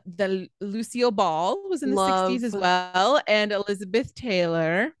 The Lucille Ball was in the 60s Love. as well, and Elizabeth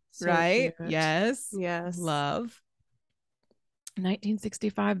Taylor, So right? cute. Yes. Yes. Love.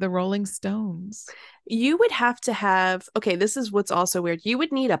 1965, the Rolling Stones. You would have to have, okay, this is what's also weird. You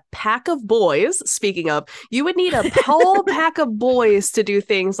would need a pack of boys. Speaking of, you would need a whole pack of boys to do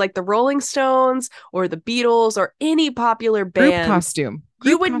things like the Rolling Stones or the Beatles or any popular Group band. costume.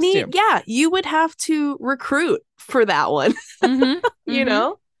 You Group would need, costume. yeah, you would have to recruit for that one. Mm-hmm. You Mm-hmm.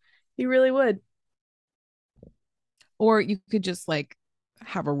 know, you really would. Or you could just like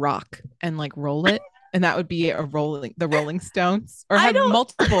have a rock and like roll it, and that would be the Rolling Stones, or I have don't,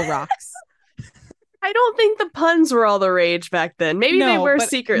 multiple rocks. I don't think the puns were all the rage back then. Maybe they No, were but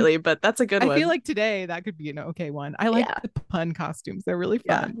secretly, but that's a good I one. feel like today that could be an okay one. I like Yeah. the pun costumes. They're really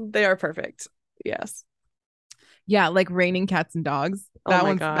Yeah, fun. they are perfect. Yes. Yeah, like raining cats and dogs. Oh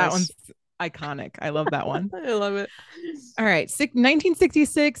my That gosh. one's iconic. I love that one. I love it. All right,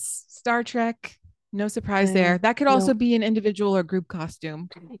 1966 Star Trek. No surprise there. That could also No. be an individual or group costume.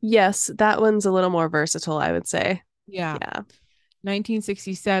 Yes, that one's a little more versatile, I would say. Yeah. Yeah,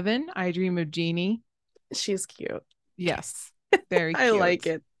 1967 I Dream of Jeannie. she's cute. Yes. Very I cute. like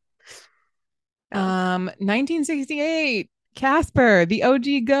it. Yeah. 1968 Casper, the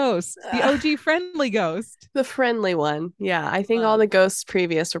OG ghost, the OG friendly ghost. The friendly one. Yeah, I think all Love. the ghosts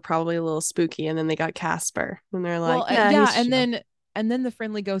previous were probably a little spooky, and then they got Casper, and they're like, Well, yeah, yeah, he's and then the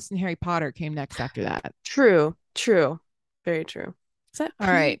friendly ghost in Harry Potter came next after that. true, true, very true. Is that All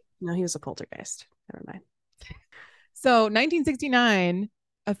right. No, he was a poltergeist. Never mind. So 1969,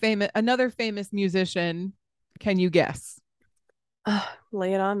 another famous musician. Can you guess?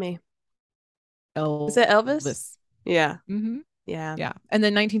 Lay it on me. Is it Elvis. Elvis? Yeah. Mm-hmm. Yeah. Yeah. And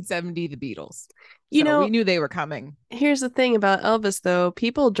then 1970, the Beatles. You So know, we knew they were coming. here's the thing about Elvis, though.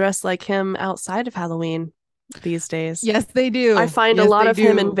 People dress like him outside of Halloween these days. Yes, they do. I find a Yes, lot they of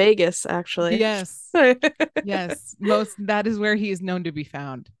him in do. Vegas, actually. Yes. Yes. That is where he is known to be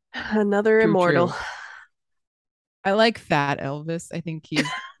found. Another True, immortal. true. I like Fat Elvis. I think he's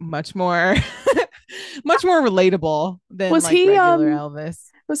much more much more relatable than Was like he regular Elvis.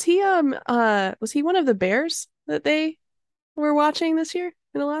 was he one of the bears that they were watching this year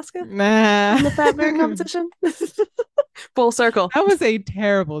in Alaska Nah. in the fat bear competition? Full circle. That was a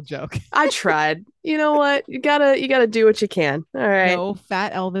terrible joke. I tried. You know what? You gotta do what you can. All right. No,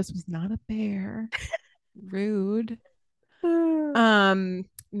 Fat Elvis was not a bear. Rude.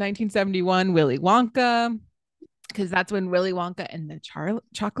 1971, Willy Wonka, because that's when Willy Wonka and the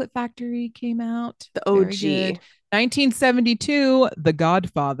Chocolate Factory came out. The Very OG. good. 1972, The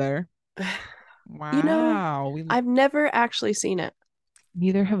Godfather. You know, Wow. I've never actually seen it.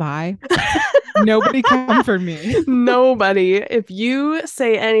 Neither have I. Nobody come for me. Nobody. If you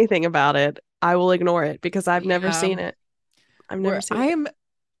say anything about it, I will ignore it because I've never Yeah. seen it. I've never Where seen it.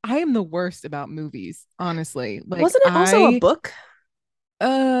 I am the worst about movies, honestly. Like Wasn't it also a book?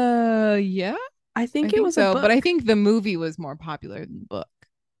 yeah, I I think it think was a so, but I book. think the movie was more popular than the book.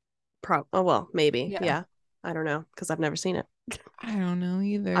 Oh well, maybe. Yeah. Yeah. I don't know because I've never seen it. I don't know I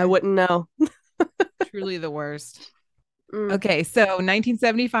either. wouldn't know. Truly the worst. Mm. Okay, so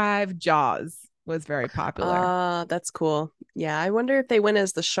 1975 Jaws was very popular. That's cool. Yeah, I wonder if they went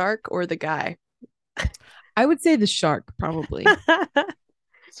as the shark or the guy. I would say the shark probably.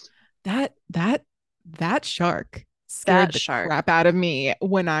 That shark scared That the shark. crap out of me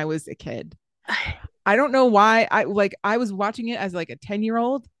when I was a kid. I don't know why. I was watching it as like a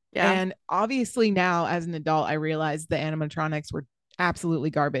 10-year-old, Yeah. and obviously now as an adult I realized the animatronics were absolutely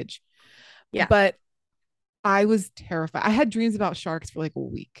garbage. Yeah. But I was terrified. I had dreams about sharks for like a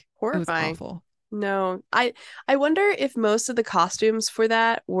week. It was Horrifying. awful. No, I wonder if most of the costumes for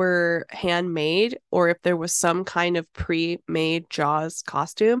that were handmade or if there was some kind of pre-made Jaws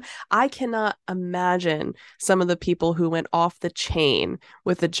costume. I cannot imagine some of the people who went off the chain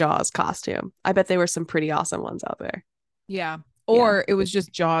with the Jaws costume. I bet there were some pretty awesome ones out there. Yeah. Yeah. Or it was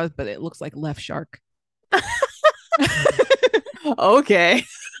just Jaws, but it looks like Left Shark. Okay.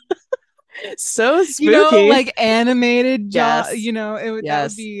 So spooky. Like animated jaw, Yes. that would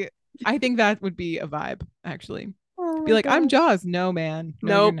Yes. be I think that would be a vibe, actually. Oh Be my like, I'm gosh. Jaws. No, man.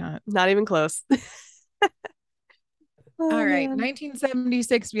 No, you're Nope. not. Not even close. All Oh right. man.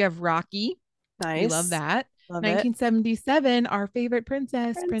 1976, we have Rocky. We love Nice. that. Love it. 1977, our favorite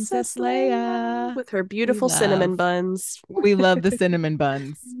princess, Princess Princess Leia Leia. with her We beautiful cinnamon love. buns. We love the cinnamon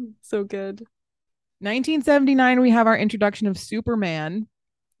buns. So good. 1979, we have our introduction of Superman,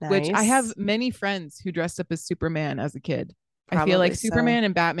 which I have Nice. many friends who dressed up as Superman as a kid. I feel like Probably so. Superman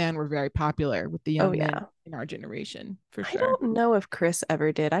and Batman were very popular with the Oh young men yeah. in our generation, for I sure. don't know if Chris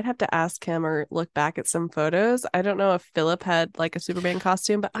ever did. I'd have to ask him or look back at some photos. I don't know if Philip had like a Superman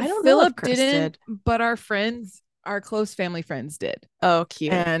costume, but I don't know if Philip Chris didn't, did. but our friends, our close family friends did. Oh,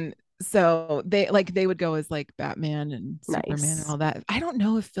 cute. And so they would go as like Batman and Superman and Nice. all that. I don't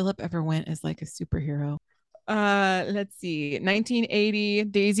know if Philip ever went as like a superhero. Let's see. 1980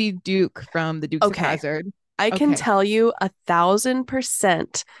 Daisy Duke from the Dukes of Okay. Hazzard. I can Okay. tell you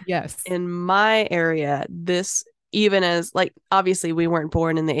 1,000% Yes. in my area, this even as like obviously we weren't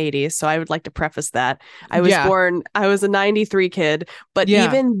born in the 80s, so I would like to preface that. Yeah. I was a 93 kid, but Yeah.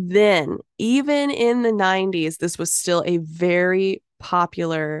 even then, even in the 90s, this was still a very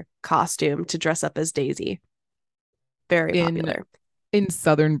popular costume to dress up as Daisy. Very In popular in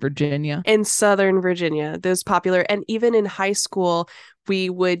Southern Virginia. in Southern Virginia. Those popular, and even in high school, we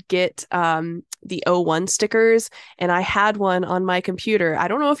would get the O1 stickers, and I had one on my computer. I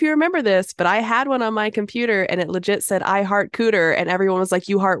don't know if you remember this, but I had one on my computer, and it legit said "I heart Cooter," and everyone was like,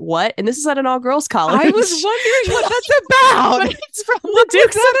 "You heart what?" And this is at an all-girls college. I was wondering what that's about. But it's from the What was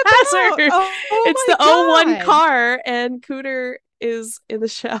Dukes that of about? Hazzard. Oh It's my the O1 God. car, and Cooter is in the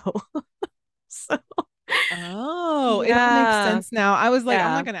show. So Oh, it all makes yeah, sense now. I was like, I'm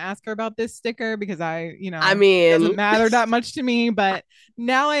yeah. not going to ask her about this sticker because I it doesn't mean, matter that much to me, but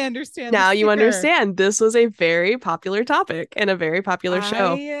now I understand the now you sticker. understand this was a very popular topic and a very popular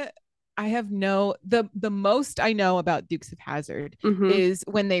show. I I have no the most I know about Dukes of Hazzard Mm-hmm. is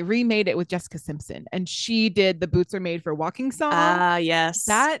when they remade it with Jessica Simpson and she did the Boots Are Made for Walking song. Ah, yes.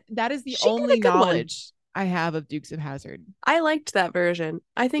 That is the She did a only good one. knowledge I have of Dukes of Hazzard. I liked that version.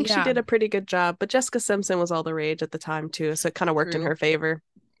 I think she Yeah, did a pretty good job, but Jessica Simpson was all the rage at the time too, so it kind of worked in true. her favor.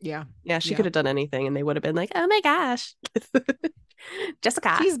 Yeah. Yeah, she could Yeah. have done anything and they would have been like, "Oh my gosh."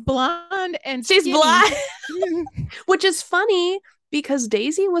 Jessica. She's blonde and She's skinny. blonde, which is funny because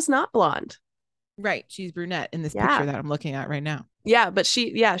Daisy was not blonde. Right. She's brunette in this picture Yeah. that I'm looking at right now. Yeah, but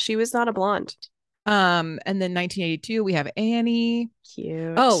she was not a blonde. And then 1982, we have Annie. Oh,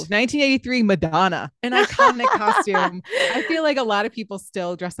 Cute. 1983, Madonna, an iconic costume. I feel like a lot of people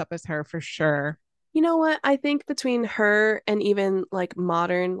still dress up as her for sure. You know what? I think between her and even like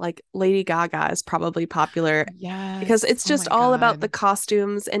modern, like Lady Gaga is probably popular because Yes. it's Oh just my all about the God.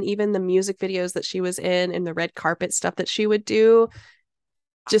 costumes and even the music videos that she was in and the red carpet stuff that she would do.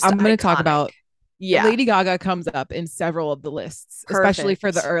 Just I'm going to talk iconic. about Yeah, Lady Gaga comes up in several of the lists, especially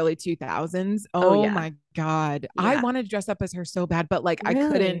for the perfect. early 2000s. Oh, Oh yeah. my God. I Yeah. wanted to dress up as her so bad, but like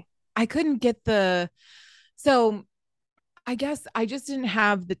Really? I couldn't get so I guess I just didn't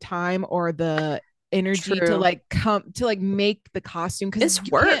have the time or the energy to True. like come to like make the costume because It's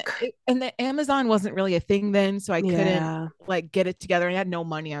you can't work. and the Amazon wasn't really a thing then, so I couldn't Yeah. like get it together. I had no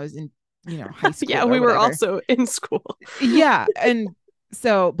money. I was in, high Yeah, school or we were whatever. also in school. Yeah. And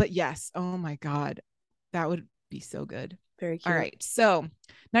So, but yes, oh my God, that would be so good. Very All cute. right. So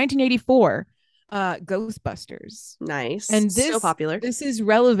 1984, Ghostbusters. Nice. And So popular. this is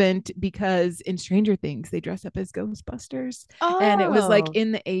relevant because in Stranger Things, they dress up as Ghostbusters. And it was like Oh.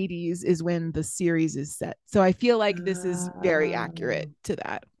 in the 80s is when the series is set. So I feel like this is very accurate Um, to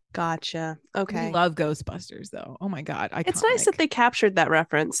that. gotcha. We Okay. love Ghostbusters though. Oh my God, It's nice that iconic. they captured that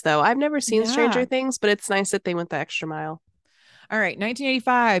reference, though. I've never seen Stranger Yeah. Things, but it's nice that they went the extra mile. All right,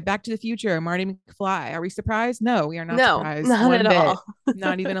 1985, Back to the Future, Marty McFly. Are we surprised? No, we are not No, surprised not one at bit, all.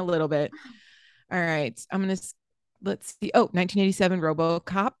 not even a little bit. All right, let's see. Oh, 1987,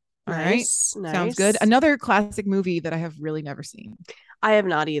 RoboCop. All right, Nice, sounds good. nice. Another classic movie that I have really never seen. I have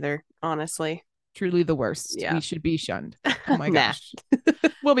not either, honestly. Truly the worst. Yeah. We should be shunned. Oh my Nah. gosh.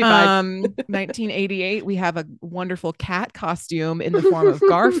 We'll be fine. 1988, we have a wonderful cat costume in the form of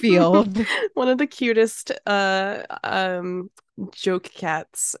Garfield. One of the cutest joke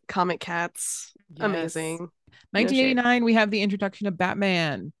cats, comic cats. Yes. Amazing. No shade. 1989, we have the introduction of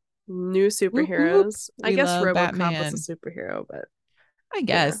Batman. New Whoop whoop. superheroes. I We guess love RoboCop was a Batman. superhero, but I yeah.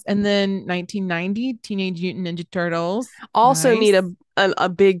 guess. And then 1990, Teenage Mutant Ninja Turtles. Also need Nice. a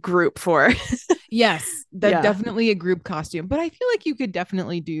big group for. Yes, that Yeah. definitely a group costume, but I feel like you could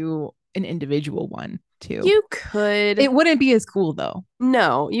definitely do an individual one too. You could. It wouldn't be as cool though.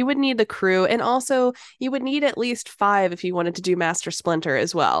 No, you would need the crew. And also, you would need at least five if you wanted to do Master Splinter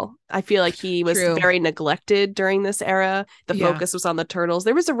as well. I feel like he was True. very neglected during this era. The Yeah. focus was on the turtles.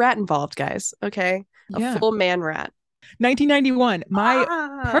 There was a rat involved, guys. Okay. A Yeah. full man rat. 1991, my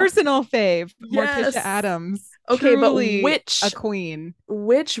Ah, personal fave, Morticia yes. Adams. Okay, but Truly a queen.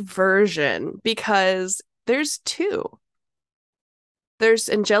 which version? Because there's two. There's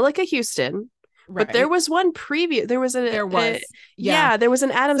Angelica Houston, but there Right. was one previous. There was There was. Yeah. yeah, there was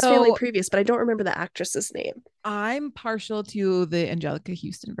an Adams Family So previous, but I don't remember the actress's name. I'm partial to the Angelica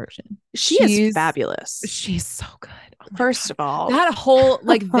Houston version. She is fabulous. She's so good. Oh my First God. of all, That whole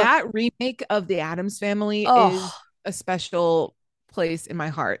like that remake of the Addams Family is oh, a special place in my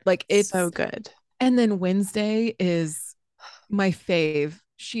heart. Like so it's good. and then Wednesday is my fave.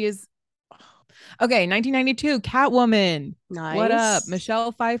 She is okay, 1992, Catwoman. What up? Nice.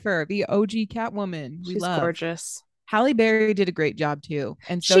 Michelle Pfeiffer, the OG Catwoman. We She's love. gorgeous. Halle Berry did a great job too,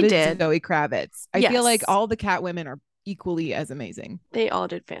 and so She did did. Zoe Kravitz. I feel like Yes. all the Catwomen are equally as amazing. They all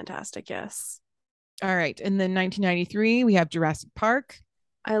did fantastic. Yes. All right, and then 1993 we have Jurassic Park.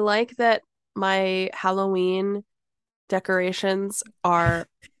 I like that my Halloween decorations are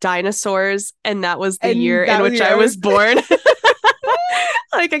dinosaurs, and that was the year And in that was which the I I was was born.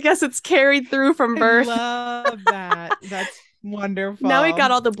 Like, I guess it's carried through from I birth. love that. That's Now we got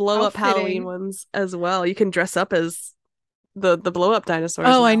wonderful. all the blow How up Halloween fitting. ones as well. You can dress up as the blow up dinosaurs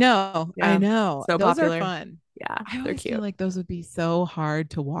Oh, I now. know. I Yeah, know. so Those are popular. fun. Yeah, I they're always feel cute. like those would be so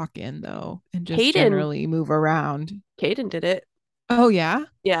hard to walk in though and just Hayden, generally move around. Caden did it. Oh yeah.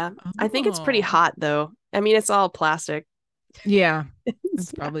 Yeah, I think it's pretty Oh. hot though. I mean, it's all plastic. Yeah.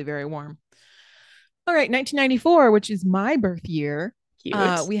 It's Yeah, probably very warm. All right, 1994, which is my birth year. cute.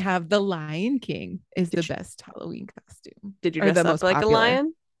 We have The Lion King is the Did you, best Halloween costume did you or dress the up most like a popular.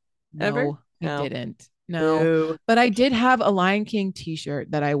 lion ever? No, I No. didn't. No, Boo. but I did have a Lion King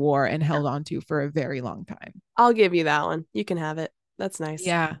t-shirt that I wore and held on to for a very long time. I'll give you that one. You can have it. That's nice.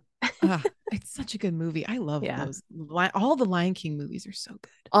 Yeah. It's such a good movie. I love Yeah. those. All the Lion King movies are so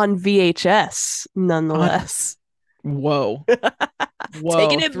good. On VHS, On nonetheless. whoa. Taking Whoa,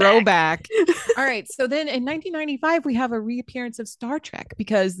 it back. throwback. All right. So then in 1995, we have a reappearance of Star Trek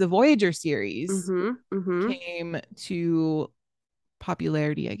because the Voyager series Mm-hmm. Mm-hmm. came to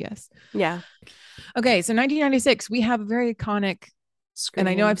popularity, I guess. Yeah. Okay. So 1996, we have a very iconic, and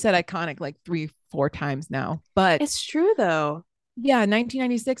I know Scream. I've said iconic like 3, 4 times now, but It's true though. yeah,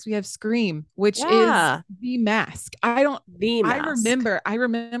 1996, we have Scream, which is Yeah. The Mask. I don't The mask. I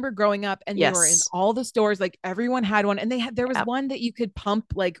remember growing up and they were in Yes. all the stores, like everyone had one, and there was Yep. one that you could pump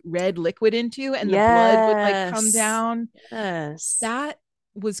like red liquid into and the blood would like come Yes. down. Yes. That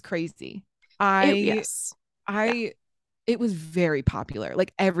was crazy. Yes. Yeah. I it was very popular.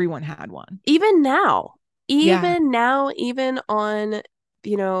 Like everyone had one. Even now. Yeah. Even now, even on,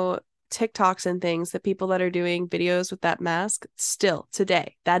 you know, TikToks and things, the people that are doing videos with that mask, still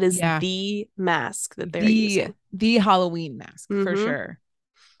today, that is Yeah. the mask that they're The using. the Halloween mask for Mm-hmm. sure.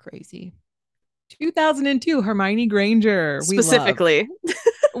 Crazy. 2002 Hermione Granger. Specifically.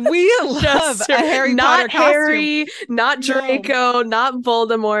 We love a Harry Potter not costume. Harry, not No. Draco, not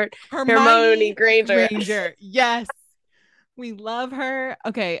Voldemort. Hermione Granger. Yes. We love her.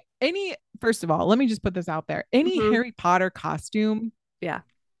 Okay. First of all, let me just put this out there. Any Mhm. Harry Potter costume, Yeah.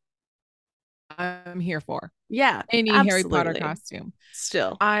 I'm here for. Yeah, Any Harry Potter absolutely. costume.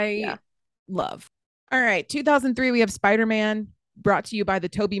 Still. I Yeah. love. All right, 2003 we have Spider-Man, brought to you by the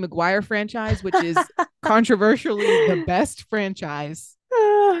Tobey Maguire franchise, which is controversially the best franchise.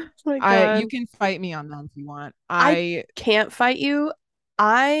 Oh my I God. You can fight me on that if you want. I I can't fight you.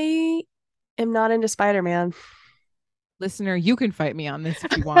 I am not into Spider-Man. Listener, you can fight me on this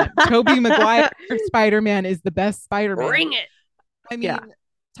if you want. Tobey Maguire Spider-Man is the best Spider-Man. Bring it. I Yeah, mean,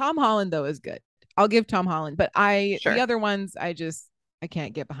 Tom Holland though is good. I'll give Tom Holland, but the sure. other ones I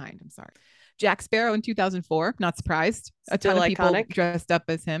can't get behind. I'm sorry. Jack Sparrow in 2004, not surprised. A ton Still of people iconic. dressed up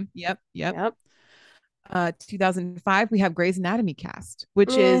as him. Yep, yep. Yep. 2005 we have Grey's Anatomy cast,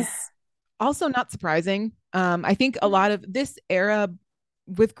 which Eh. is also not surprising. I think a lot of this era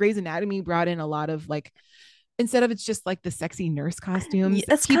with Grey's Anatomy brought in a lot of like, instead of it's just like the sexy nurse Yeah, costumes,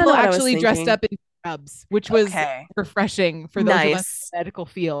 that's kind people of what I was actually dressed thinking. up in scrubs, which was Okay. refreshing for those of us in Nice. the medical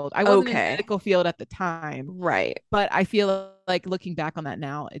field. I wasn't in the Okay. medical field at the time, Right. but I feel like looking back on that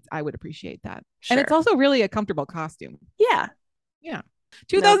now, I would appreciate that. And it's Sure. also really a comfortable costume. Yeah. Yeah. No.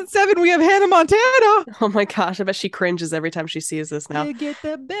 2007, we have Hannah Montana. Oh my gosh, I bet she cringes every time she sees this now. You get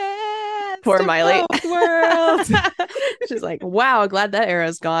the best Poor of Miley. both worlds. She's like, wow, glad that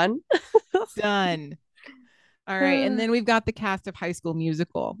era's gone. Done. All right. And then we've got the cast of High School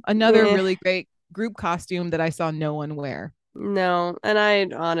Musical, another Eh, really great group costume that I saw no one wear. no, and I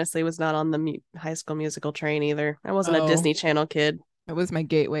honestly was not on the High School Musical train either. I wasn't a Oh, Disney Channel kid. it was my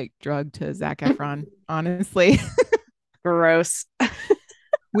gateway drug to Zac Efron. Honestly, Gross.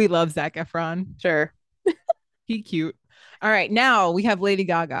 we love Zac Efron. Sure. He cute. All right. Now we have Lady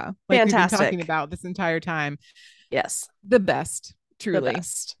Gaga, like we've been talking Fantastic. about this entire time. Yes. The best, The truly.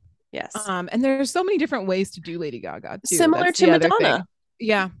 best. Yes. And there's so many different ways to do Lady Gaga too. Similar That's to the other thing. Madonna.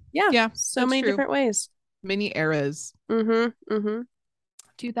 Yeah. Yeah. Yeah. So That's many true. different ways. Many eras. Mm-hmm. Mm-hmm.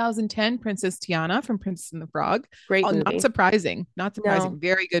 2010, Princess Tiana from Princess and the Frog. Great Oh, movie. not surprising. Not surprising. No.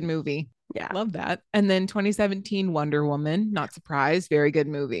 Very good movie. Yeah. Love that. And then 2017, Wonder Woman. Not surprised. Very good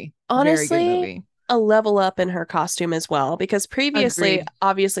movie. Very good Honestly, movie. a level up in her costume as well, because previously, Agreed.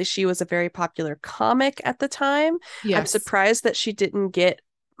 obviously, she was a very popular comic at the time. I'm Yes. surprised that she didn't get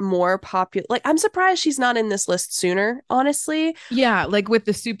more popular. Like, I'm surprised she's not in this list sooner, honestly. Yeah. Like with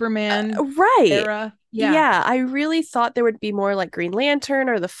the Superman Right. era. Yeah. Yeah, I really thought there would be more like Green Lantern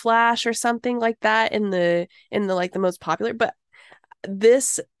or the Flash or something like that in the like the most popular, but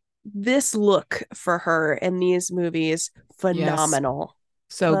this look for her in these movies, phenomenal.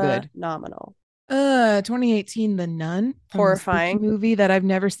 Yes. So good. Phenomenal. 2018, The Nun. Horrifying. Movie that I've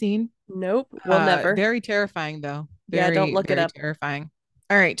never seen. Nope. Well, never. Very terrifying though. Yeah, don't look it very up. terrifying.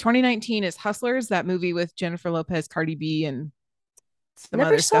 All right. 2019 is Hustlers, that movie with Jennifer Lopez, Cardi B, and some Never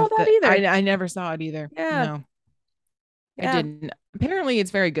other saw stuff that that either. I never saw it either. Yeah. No, I Yeah. didn't. Apparently it's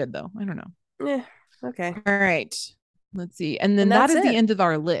very good though. I don't know. Yeah. Okay. All right. Let's see. And then And that that's is the it. end of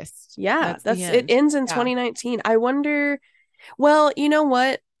our list. Yeah, That's the it end. ends in Yeah. 2019. I wonder, well, you know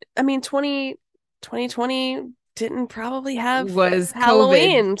what? I mean, 2020 didn't probably have Was COVID.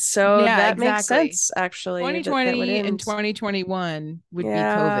 Halloween, so Yeah, that makes exactly. sense actually that would 2020 and end. 2021 would be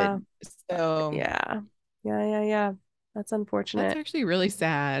Yeah. COVID. So Yeah. Yeah. That's unfortunate. that's actually really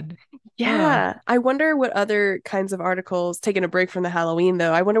sad. Yeah. I wonder what other kinds of articles, taking a break from the Halloween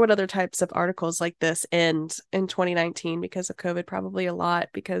though, I wonder what other types of articles like this end in 2019 because of COVID. Probably a lot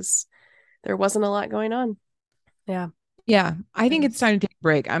because there wasn't a lot going on. Yeah. Yeah, I think it's time to take a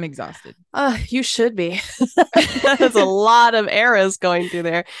break. I'm exhausted. You should be. There's a lot of eras going through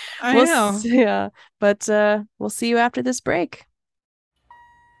there. I know. Yeah. But we'll see you after this break.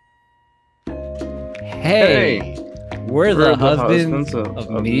 Hey, we're the husbands of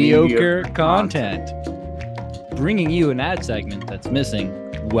mediocre content. Bringing you an ad segment that's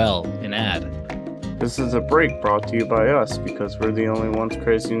missing, well, an ad. This is a break brought to you by us because we're the only ones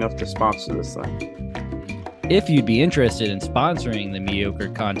crazy enough to sponsor this thing. If you'd be interested in sponsoring the Mediocre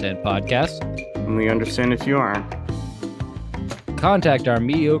Content Podcast, And we understand if you aren't. contact our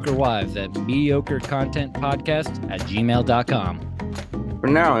mediocre wives at mediocrecontentpodcast@gmail.com. For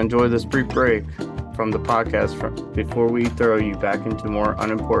now, enjoy this brief break from the podcast before we throw you back into more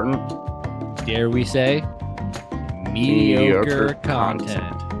unimportant. Dare we say, mediocre Mediocre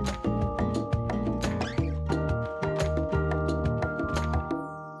content.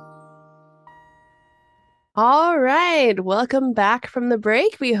 All right. Welcome back from the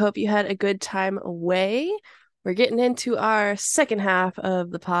break. We hope you had a good time away. We're getting into our second half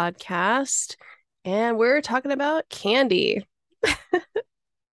of the podcast, and we're talking about candy.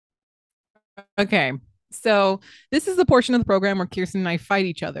 Okay. So this is the portion of the program where Kirsten and I fight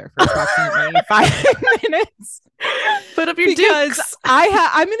each other for approximately 5 minutes. Put up your Because dukes.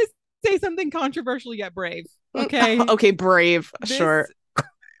 I'm going to say something controversial yet brave. Okay. Okay, brave. This, sure.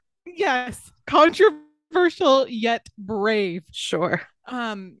 Yes. Controversial yet brave. Sure.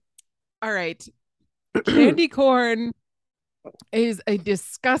 All right. Candy corn is a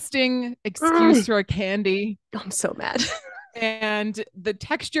disgusting excuse for a candy. I'm so mad. And the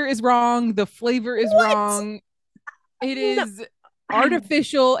texture is wrong. The flavor is wrong. It is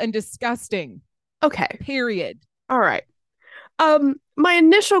artificial and disgusting. Okay. Period. All right. My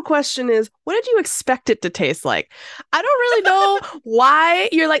initial question is, what did you expect it to taste like? I don't really know why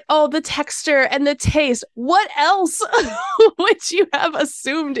you're like, oh, the texture and the taste. What else would you have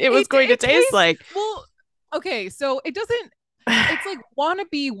assumed it was going to taste like? Well, okay, so it doesn't, it's like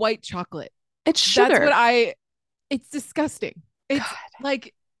wannabe white chocolate. It's sugar. That's what it's disgusting. It's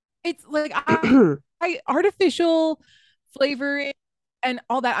like I artificial flavoring and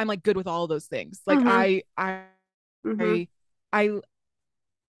all that. I'm like good with all of those things. Like I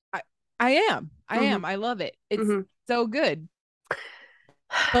am. I love it. It's so good.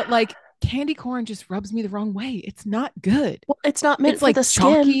 But like candy corn just rubs me the wrong way. It's not good. Well, it's not meant it's for like the skin.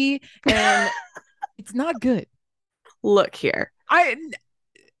 Chalky and it's not good. Look here.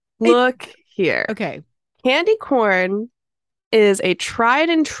 Look here. Okay. Candy corn is a tried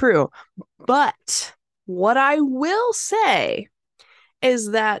and true. But what I will say is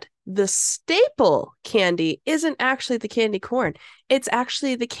that the staple candy isn't actually the candy corn. It's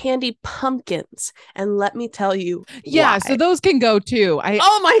actually the candy pumpkins. And let me tell you why. So those can go too.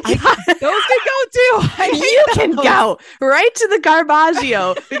 Oh my God. Those can go too. You can go right to the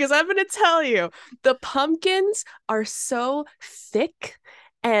Garbaggio because I'm going to tell you, the pumpkins are so thick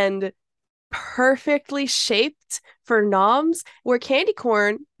and perfectly shaped for noms, where candy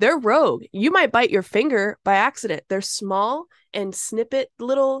corn, they're rogue. You might bite your finger by accident. They're small and snippet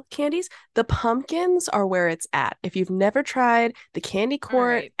little candies. The pumpkins are where it's at. If you've never tried the candy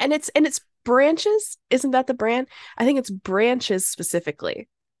corn, right. and it's Branches, isn't that the brand? I think it's Branches specifically.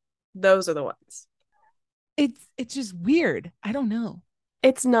 Those are the ones. It's just weird. I don't know.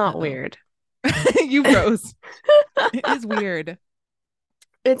 It's not weird. You froze. It is weird.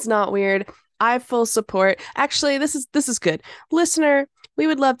 It's not weird. I have full support. Actually, this is good. Listener, we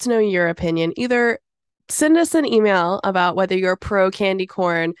would love to know your opinion. Either send us an email about whether you're pro candy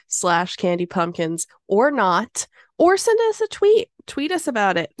corn / candy pumpkins or not, or send us a tweet. Tweet us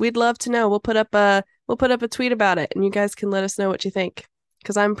about it. We'd love to know. We'll put up a tweet about it, and you guys can let us know what you think.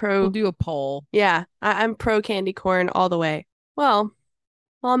 Because I'm pro. We'll do a poll. Yeah, I'm pro candy corn all the way. Well,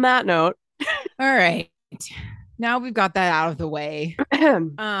 on that note. All right. Now we've got that out of the way.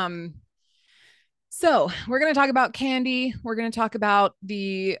 So we're going to talk about candy. We're going to talk about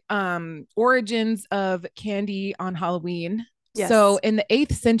the origins of candy on Halloween. Yes. So in the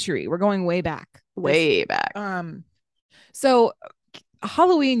 8th century, we're going way back. Way back. So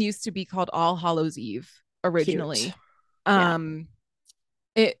Halloween used to be called All Hallows Eve originally. Cute.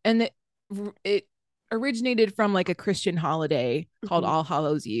 It originated from like a Christian holiday called All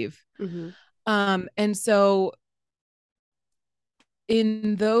Hallows Eve. And so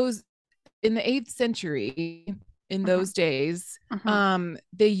in the 8th century, in those days,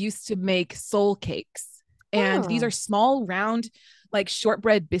 they used to make soul cakes. And these are small, round, like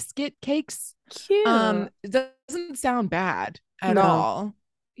shortbread biscuit cakes. Cute. It doesn't sound bad at all.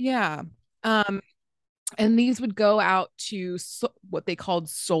 Yeah. And these would go out to what they called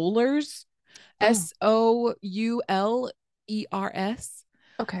soulers, SOULERS.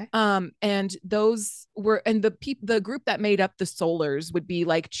 Okay. And those were, and the group that made up the soulers would be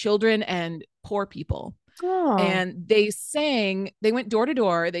like children and poor people. Oh. And they went door to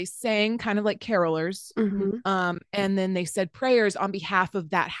door. They sang kind of like carolers. And then they said prayers on behalf of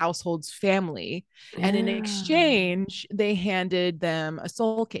that household's family. Yeah. And in exchange, they handed them a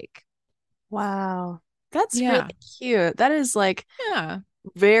soul cake. Wow. That's really cute. That is like,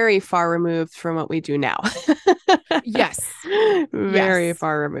 very far removed from what we do now. Yes. Very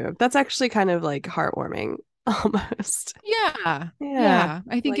far removed. That's actually kind of like heartwarming almost. Yeah.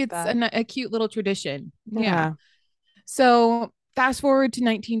 I think it's a cute little tradition. Yeah. So fast forward to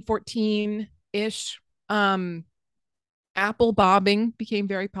 1914-ish. Apple bobbing became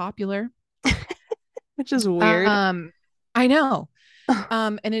very popular. Which is weird. I know.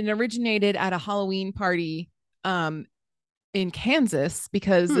 And it originated at a Halloween party in Kansas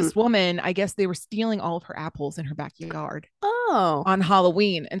because this woman, I guess they were stealing all of her apples in her backyard on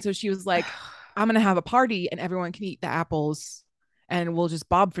Halloween. And so she was like, I'm going to have a party and everyone can eat the apples and we'll just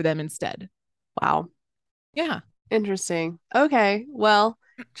bob for them instead. Wow. Yeah. Interesting. Okay. Well,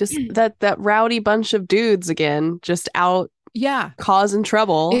 just that rowdy bunch of dudes again, just out causing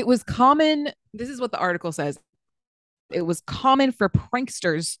trouble. It was common. This is what the article says. it was common for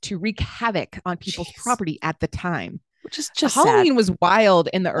pranksters to wreak havoc on people's property at the time. Which is just Halloween sad. was wild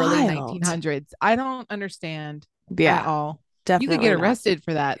in the early Wild. 1900s. I don't understand Yeah, at all. definitely You could get not. arrested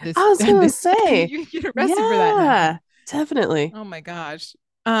for that. I was gonna say, you could get arrested for that now. Definitely. Oh my gosh.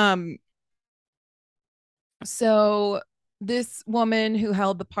 So this woman who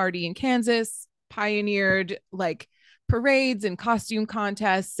held the party in Kansas pioneered like parades and costume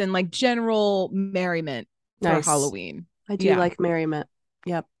contests and like general merriment for Nice. Halloween. I do like merriment.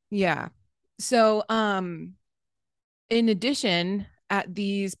 Yep. Yeah. So in addition, at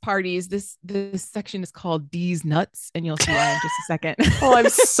these parties, this section is called D's Nuts, and you'll see why in just a second. Oh, I'm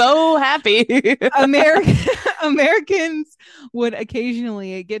so happy. Americans would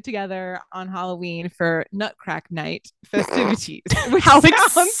occasionally get together on Halloween for Nutcrack Night festivities. Which How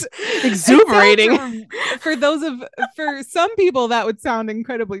sounds exuberating. For some people that would sound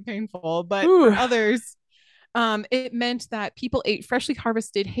incredibly painful, but for others, it meant that people ate freshly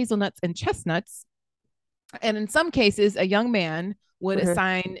harvested hazelnuts and chestnuts. And in some cases, a young man would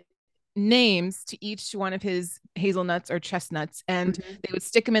assign names to each one of his hazelnuts or chestnuts, and they would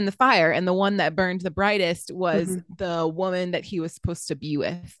stick them in the fire. And the one that burned the brightest was the woman that he was supposed to be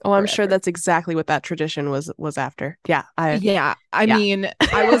with. Oh, I'm sure that's exactly what that tradition was after. Yeah. I mean,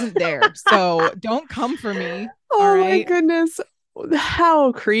 I wasn't there, so don't come for me. Oh my goodness.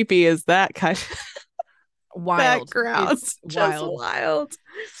 How creepy is that kind of wild background? It's just wild.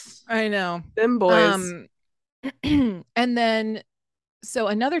 I know. Them boys. And then, so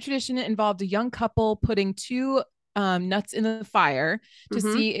another tradition involved a young couple putting two nuts in the fire to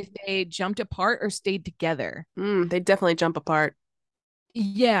see if they jumped apart or stayed together. They definitely jump apart.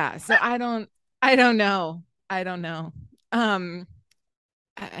 Yeah. So I don't know. I don't know.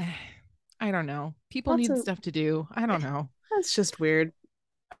 People need stuff to do. I don't know. That's just weird.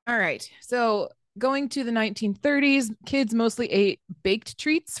 All right. So going to the 1930s, kids mostly ate baked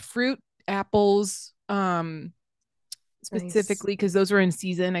treats, fruit, apples, specifically because those were in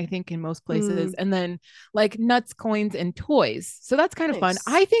season, I think, in most places, and then like nuts, coins, and toys. So that's kind of fun.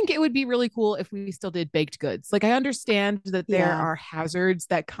 I think it would be really cool if we still did baked goods. Like, I understand that there are hazards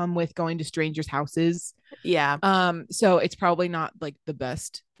that come with going to strangers' houses. So it's probably not like the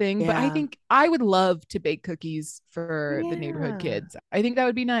best thing, but I think I would love to bake cookies for the neighborhood kids. I think that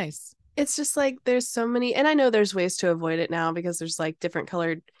would be nice. It's just like there's so many, and I know there's ways to avoid it now because there's like different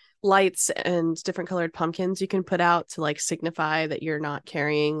colored lights and different colored pumpkins you can put out to like signify that you're not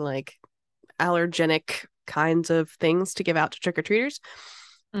carrying like allergenic kinds of things to give out to trick-or-treaters.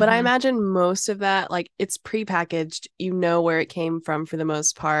 But I imagine most of that, like, it's prepackaged, you know where it came from for the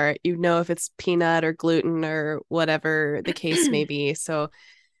most part, you know if it's peanut or gluten or whatever the case may be. So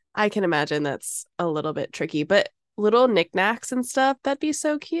I can imagine that's a little bit tricky, but little knickknacks and stuff, that'd be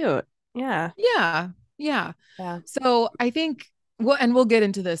so cute. Yeah. So I think we'll get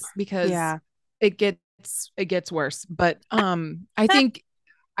into this because it gets worse, but I think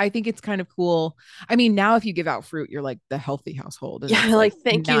it's kind of cool. I mean, now if you give out fruit, you're like the healthy household. And like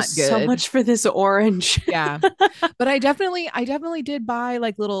thank you so much for this orange. But I definitely did buy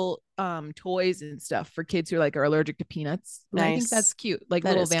like little toys and stuff for kids who are allergic to peanuts. And I think that's cute, like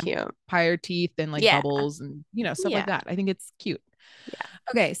that little vampire teeth and like bubbles and stuff like that. I think it's cute.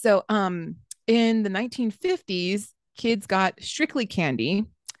 Okay, so in the 1950s, kids got Strictly candy.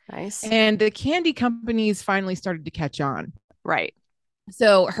 Nice. And the candy companies finally started to catch on. Right.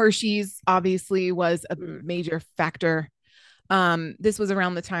 So Hershey's obviously was a major factor. This was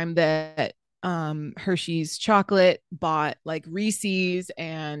around the time that Hershey's chocolate bought like Reese's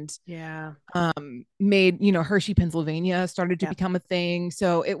and made, Hershey, Pennsylvania started to become a thing.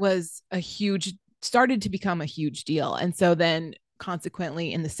 So it was started to become a huge deal. And so then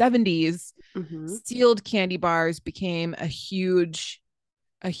consequently in the 70s, sealed candy bars became a huge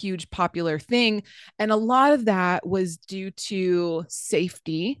popular thing, and a lot of that was due to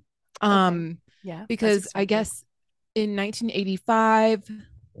safety. Because I guess in 1985,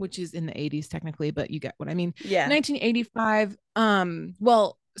 which is in the 80s technically, but you get what I mean. 1985,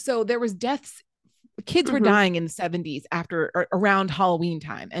 so there was deaths. Kids were dying in the 70s after or around Halloween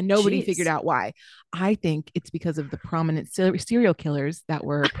time, and nobody figured out why. I think it's because of the prominent serial killers that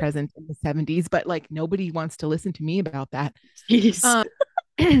were present in the 70s, but like nobody wants to listen to me about that.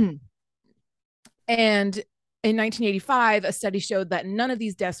 And in 1985, a study showed that none of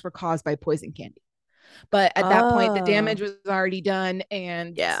these deaths were caused by poison candy. But at that point, the damage was already done,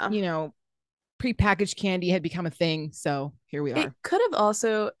 and prepackaged candy had become a thing. So here we are. It could have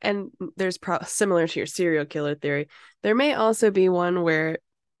also, and there's similar to your serial killer theory, there may also be one where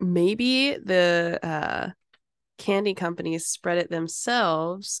maybe the candy companies spread it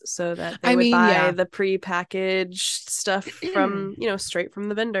themselves so that they I would mean, buy yeah. the pre-packaged stuff from, straight from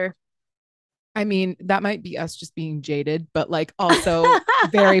the vendor. I mean, that might be us just being jaded, but like also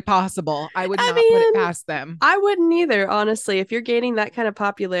very possible. I would I not put it mean, past them. I wouldn't either, honestly. If you're gaining that kind of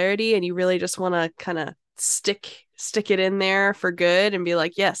popularity and you really just want to kind of stick it in there for good and be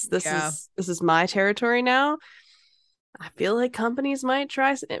like, yes, Yeah. this is my territory now. I feel like companies might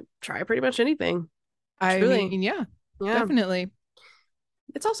try pretty much anything. I Truly. mean, yeah, Yeah. definitely.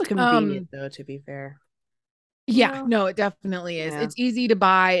 It's also convenient though, to be fair. Yeah, no, it definitely is. Yeah. It's easy to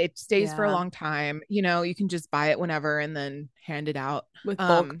buy. It stays for a Yeah. long time. You can just buy it whenever and then hand it out. With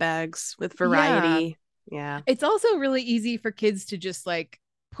bulk bags, with Yeah. variety. Yeah. It's also really easy for kids to just like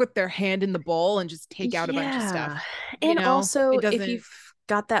put their hand in the bowl and just take out a bunch of stuff. Yeah. And It also, if doesn't. you've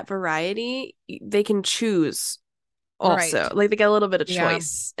got that variety, they can choose also. Right. Like they get a little bit of Yeah.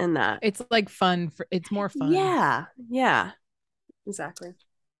 choice in that. It's like fun it's more fun. Yeah. Yeah. Exactly.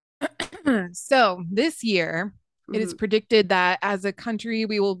 So this year, it is Mhm. predicted that as a country,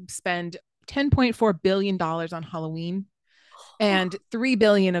 we will spend $10.4 billion on Halloween, and 3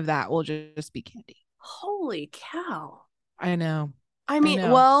 billion of that will just be candy. Holy cow. I know. I I mean,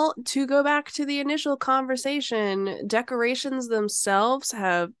 know. well, to go back to the initial conversation, decorations themselves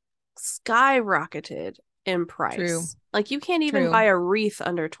have skyrocketed in True. price. Like you can't even True. buy a wreath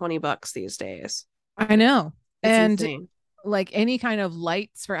under $20 these days. I know. It's And insane. like any kind of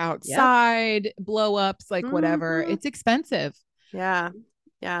lights for Yep. outside, blow ups, like whatever, Mhm. it's expensive. Yeah.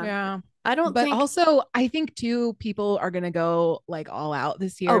 Yeah. Yeah. I don't But think. also, I think too, people are going to go like all out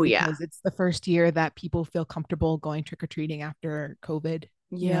this year Oh, yeah. because it's the first year that people feel comfortable going trick or treating after COVID,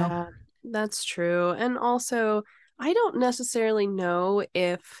 Yeah, that's true. And also, I don't necessarily know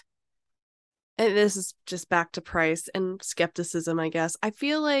if, and this is just back to price and skepticism, I guess. I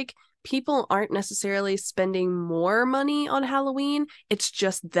feel like people aren't necessarily spending more money on Halloween. It's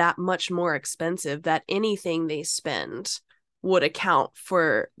just that much more expensive that anything they spend would account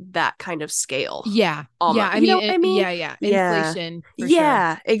for that kind of scale. Yeah. Yeah. Almost. I You know mean, what I mean? yeah. Yeah. Inflation for sure.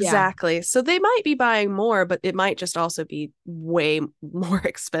 Yeah, Yeah. exactly. So they might be buying more, but it might just also be way more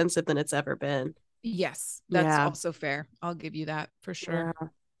expensive than it's ever been. Yes. That's Yeah. also fair. I'll give you that for sure. Yeah.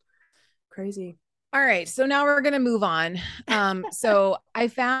 Crazy. All right. So now we're going to move on. So I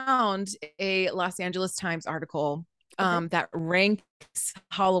found a Los Angeles Times article that ranks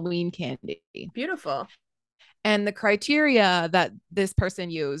Halloween candy. Beautiful. And the criteria that this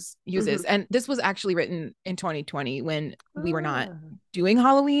person uses, Mhm. and this was actually written in 2020 when we were not doing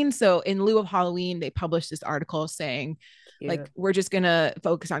Halloween. So in lieu of Halloween, they published this article saying, like, Cute. we're just gonna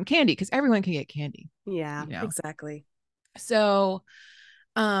focus on candy because everyone can get candy. Yeah, exactly. So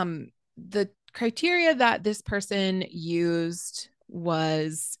the criteria that this person used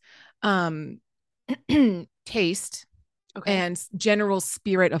was taste and general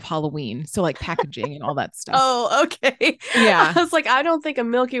spirit of Halloween. So like packaging and all that stuff. Oh, okay. Yeah. I was like, I don't think a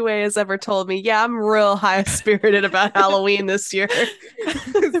Milky Way has ever told me, yeah, I'm real high spirited about Halloween this year.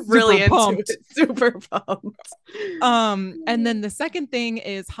 Really pumped. into it. Super pumped. And then the second thing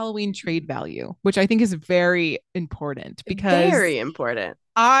is Halloween trade value, which I think is very important because very important.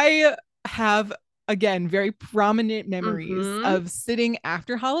 I have again very prominent memories of sitting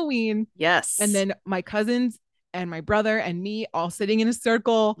after Halloween. Yes. And then my cousins and my brother and me all sitting in a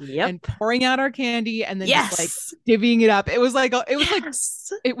circle and pouring out our candy and then just like divvying it up. It was like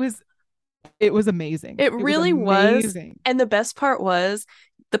it was amazing. It really was. And the best part was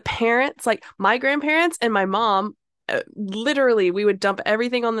the parents, like my grandparents and my mom, literally we would dump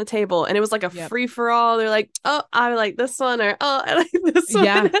everything on the table and it was like a free for all. They're like, oh, I like this one, or oh, I like this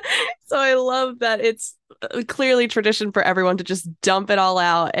one. So I love that it's clearly tradition for everyone to just dump it all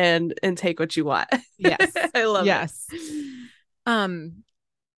out and take what you want. Yes. I love it.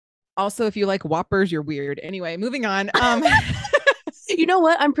 Also, if you like Whoppers, you're weird. Anyway, moving on. You know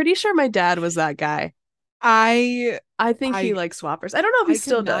what? I'm pretty sure my dad was that guy. I think he likes Whoppers. I don't know if he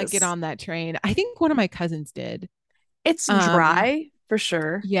still does. Get on that train. I think one of my cousins did. It's dry for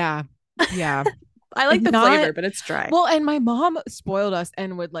sure. Yeah. Yeah. I like the flavor, but it's dry. Well, and my mom spoiled us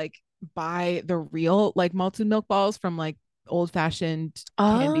and would like buy the real like malted milk balls from like old-fashioned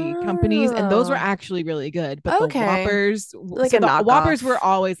candy companies, and those were actually really good. But the Whoppers, like so a the knockoff. Whoppers were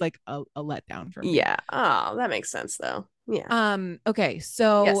always like a letdown for me. Yeah. Oh, that makes sense though. Yeah. Okay.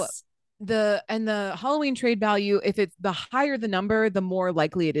 So the Halloween trade value, if it's the higher the number, the more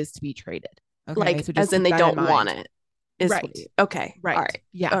likely it is to be traded. Okay. Like, so as in they don't want it. Right. Okay. Right. All right.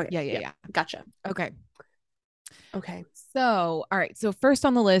 Yeah. Okay. Yeah. Gotcha. Okay. Okay. So, all right. So first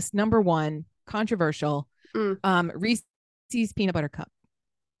on the list, number one, controversial, Reese's peanut butter cup.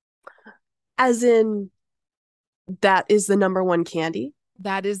 As in That is the number one candy.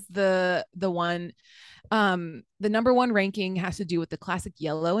 That is the one. The number one ranking has to do with the classic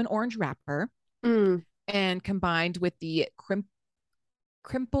yellow and orange wrapper, and combined with the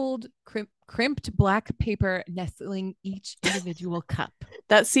crimped black paper nestling each individual cup.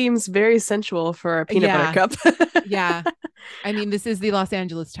 That seems very sensual for a peanut butter cup. Yeah. I mean, this is the Los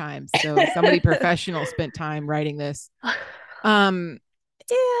Angeles Times, so somebody professional spent time writing this.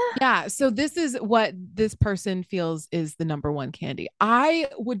 Yeah. So this is what this person feels is the number one candy. I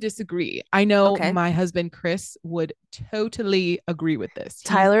would disagree. I know my husband Chris would totally agree with this.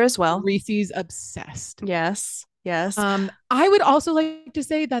 Tyler as well. Reese's obsessed. Yes. I would also like to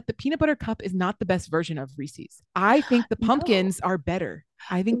say that the peanut butter cup is not the best version of Reese's. I think the pumpkins are better.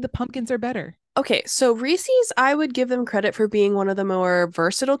 Okay, so Reese's, I would give them credit for being one of the more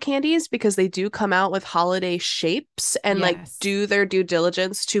versatile candies because they do come out with holiday shapes and like do their due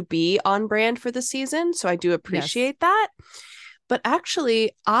diligence to be on brand for the season. So I do appreciate that. But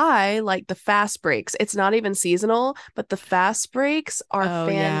actually, I like the fast breaks. It's not even seasonal, but the fast breaks are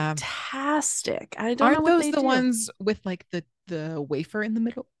fantastic. I don't know what they do. Aren't those the ones with like the wafer in the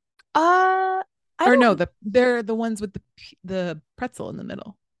middle? They're the ones with the pretzel in the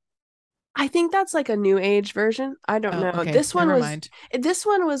middle. I think that's like a new age version. I don't know. Okay. This one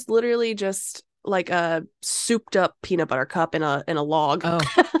was literally just like a souped up peanut butter cup in a log.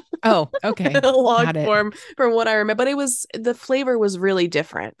 Okay. A log form from what I remember. But the flavor was really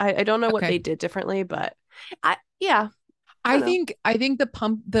different. I don't know what they did differently, but I think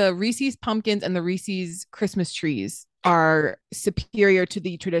the Reese's pumpkins and the Reese's Christmas trees are superior to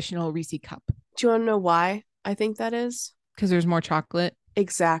the traditional Reese cup. Do you want to know why I think that is? Because there's more chocolate.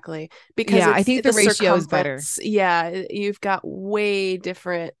 Exactly. Because I think the ratio is better. Yeah, you've got way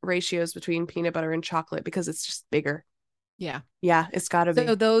different ratios between peanut butter and chocolate because it's just bigger. Yeah, it's gotta be.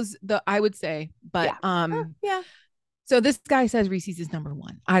 So I would say, but So this guy says Reese's is number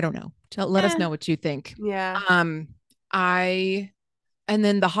one. I don't know. Let us know what you think. Yeah. And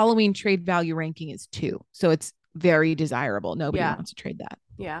then the Halloween trade value ranking is 2, so it's very desirable. Nobody wants to trade that.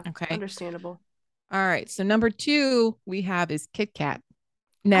 Yeah. Okay. Understandable. All right. So number 2 we have is Kit Kat.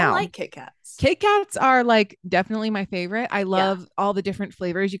 Now, I like Kit Kats. Kit Kats are like definitely my favorite. I love all the different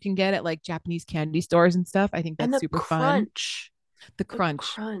flavors you can get at like Japanese candy stores and stuff. I think that's super fun. The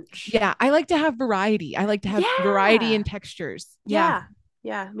crunch. Yeah, I like to have variety. I like to have variety in textures. Yeah,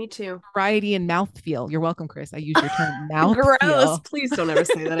 me too. Variety in mouthfeel. You're welcome, Chris. I use your term mouthfeel. Gross. Please don't ever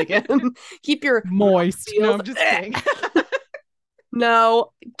say that again. Keep your moist. No, I'm just kidding.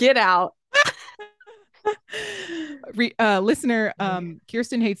 No, get out. Listener,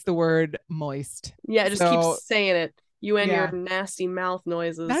 Kirsten hates the word moist. Yeah, just keep saying it. You and your nasty mouth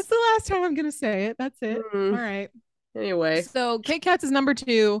noises. That's the last time I'm gonna say it. That's it. All right. Anyway, so Kit Kats is number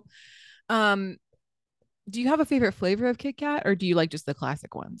 2. Do you have a favorite flavor of Kit Kat, or do you like just the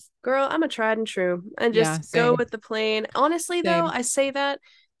classic ones? Girl, I'm a tried and true. And just go with the plain. Honestly, though, I say that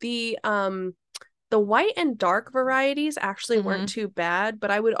the white and dark varieties actually weren't too bad,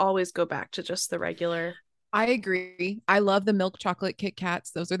 but I would always go back to just the regular. I agree. I love the milk chocolate Kit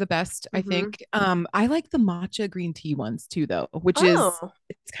Kats. Those are the best, I think. I like the matcha green tea ones too, though, which is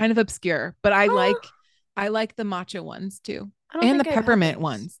it's kind of obscure, but I like the matcha ones too. And the peppermint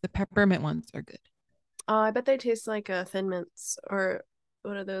ones. The peppermint ones are good. Oh, I bet they taste like Thin Mints, or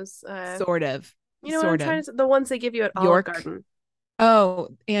what are those? Sort of. You know what I'm trying to say? The ones they give you at Olive Garden.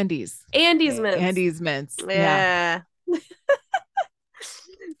 Oh, Andes Mints. Andes Mints. Yeah.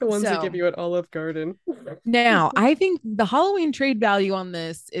 The ones they give you at Olive Garden. Now, I think the Halloween trade value on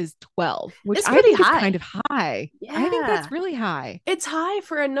this is 12, which it's I think is kind of high. Yeah. I think that's really high. It's high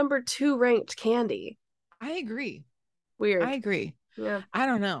for a number 2 ranked candy. I agree. Weird. I agree. Yeah. I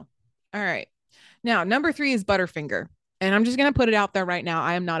don't know. All right. Now, number 3 is Butterfinger. And I'm just going to put it out there right now.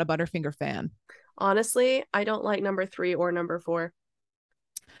 I am not a Butterfinger fan. Honestly, I don't like number 3 or number 4.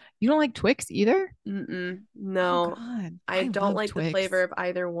 You don't like Twix either? No. Oh, God. I don't like Twix. The flavor of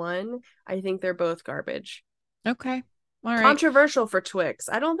either one. I think they're both garbage. Okay. All right. Controversial for Twix.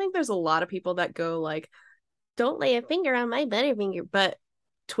 I don't think there's a lot of people that go like, don't lay a finger on my Butterfinger. But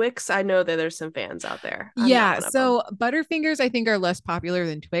Twix, I know that there's some fans out there. So Butterfingers, I think, are less popular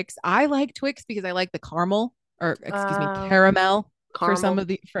than Twix. I like Twix because I like the caramel, or caramel. For some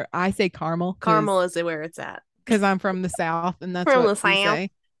of I say caramel. Caramel is where it's at. Because I'm from the South, and that's what we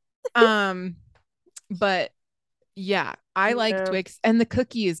say. But yeah, I like Twix, and the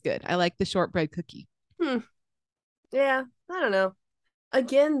cookie is good. I like the shortbread cookie. Yeah, I don't know.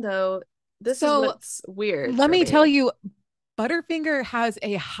 Again, though, this is what's weird. Let me tell you, Butterfinger has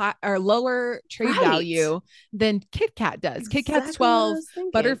a high or lower trade value than Kit Kat does. Kit Kat's 12,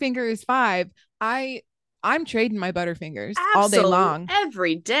 Butterfinger is 5. I I'm trading my Butterfingers all day long.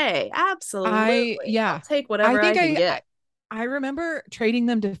 Every day. Absolutely. I'll take whatever I can get. I remember trading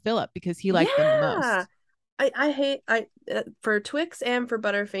them to Philip because he liked them the most. I hate for Twix and for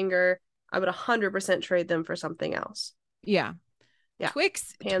Butterfinger, I would 100% trade them for something else. Yeah.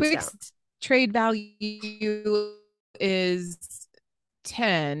 Twix down. Trade value is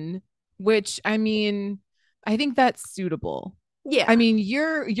 10, which I mean, I think that's suitable. Yeah. I mean,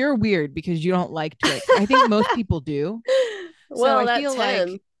 you're weird because you don't like Twix. I think most people do. Well, so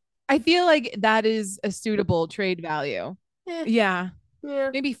I feel like that is a suitable trade value. Yeah.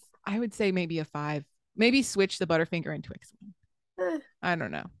 Maybe I would say maybe a 5. Maybe switch the Butterfinger and Twix one. I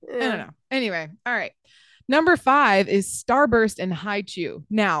don't know. I don't know. Anyway, all right. Number 5 is Starburst and Haichu.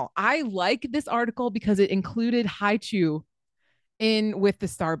 Now, I like this article because it included Haichu in with the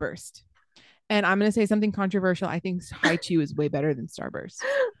Starburst. And I'm going to say something controversial. I think Haichu is way better than Starburst.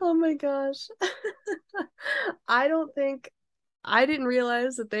 Oh my gosh. I didn't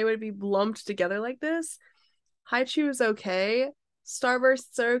realize that they would be lumped together like this. Haichu is okay.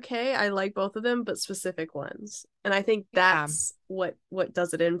 Starbursts are okay. I like both of them, but specific ones. And I think that's what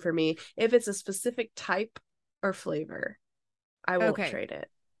does it in for me. If it's a specific type or flavor, I won't trade it.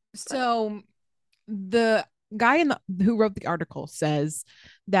 So the guy who wrote the article says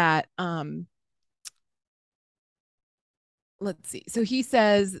that let's see. So he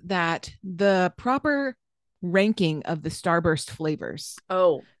says that the proper ranking of the Starburst flavors.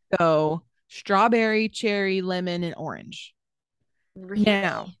 So strawberry, cherry, lemon, and orange. Really?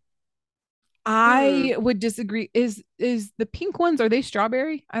 Now, I would disagree. Is the pink ones, are they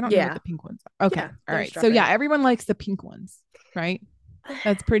strawberry? I don't know what the pink ones are. Okay. All right. So yeah, everyone likes the pink ones, right?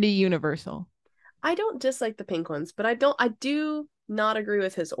 That's pretty universal. I don't dislike the pink ones, but I do not agree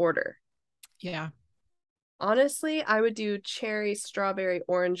with his order. Yeah. Honestly, I would do cherry, strawberry,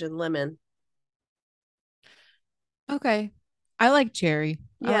 orange, and lemon. Okay. I like cherry.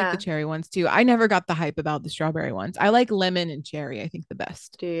 I like the cherry ones too. I never got the hype about the strawberry ones. I like lemon and cherry, I think the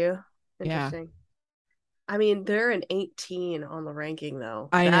best. Do you? Interesting. Yeah. I mean, they're an 18 on the ranking though.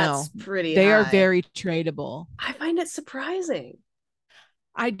 I know. That's pretty They high. are very tradable. I find it surprising.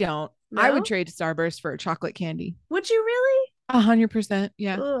 I don't. No? I would trade Starburst for a chocolate candy. Would you really? 100%.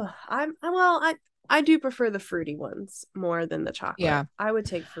 Yeah. Ugh, I do prefer the fruity ones more than the chocolate. Yeah. I would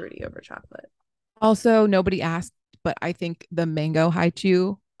take fruity over chocolate. Also, nobody asked, but I think the mango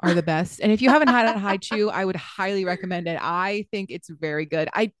Haichu are the best. And if you haven't had a Haichu, I would highly recommend it. I think it's very good.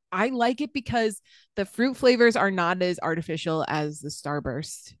 I like it because the fruit flavors are not as artificial as the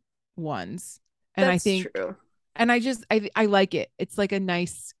Starburst ones. And That's I think true. And I like it. It's like a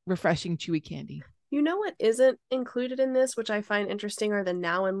nice, refreshing, chewy candy. You know what isn't included in this, which I find interesting, are the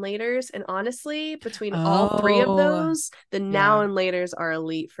now and laters. And honestly, between all 3 of those, the now and laters are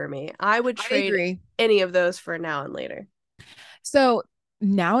elite for me. I would trade any of those for a now and later. So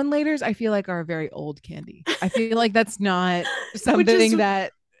now and laters, I feel like are a very old candy. I feel like that's not something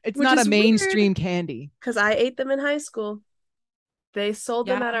it's not a mainstream candy. Because I ate them in high school. They sold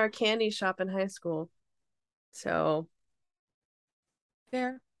them at our candy shop in high school. So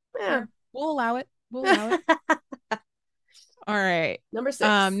fair. Yeah. Fair. We'll allow it. All right. Number 6.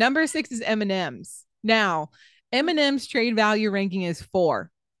 Number 6 is M&M's. Now, M&M's trade value ranking is 4.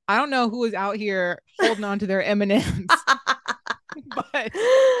 I don't know who is out here holding on to their M&M's. But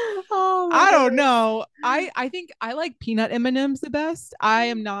I don't know. I think I like peanut M&Ms the best. I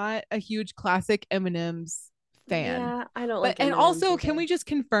am not a huge classic M&Ms fan. Yeah, I don't like and also, can we just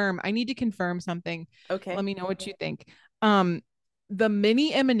confirm? I need to confirm something. Okay. Let me know what you think. The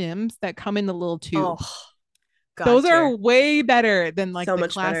mini M&Ms that come in the little tube. Those are way better than like the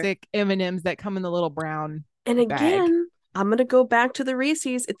classic M&Ms that come in the little brown And again, I'm going to go back to the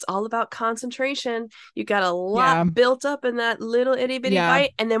Reese's. It's all about concentration. You got a lot built up in that little itty bitty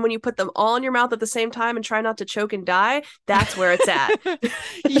bite. And then when you put them all in your mouth at the same time and try not to choke and die, that's where it's at.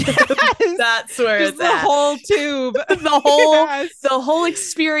 Yes. That's where just it's the at. Whole tube. The whole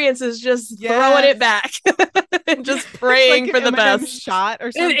experience is just throwing it back and just praying like for the M&M best shot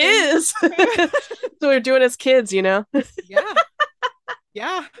or something. It is. So we're doing as kids, you know?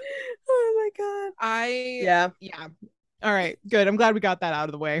 Yeah. Oh my God. Yeah. All right, good. I'm glad we got that out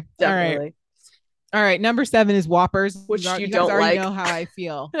of the way. Definitely. All right. Number 7 is Whoppers, which you guys don't already like. know how I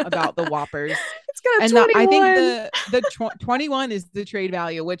feel about the Whoppers. It's got a 21. I think the 21 is the trade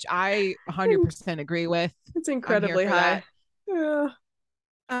value, which I 100% agree with. It's incredibly high. Yeah.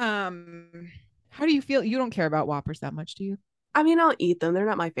 How do you feel? You don't care about Whoppers that much, do you? I mean, I'll eat them. They're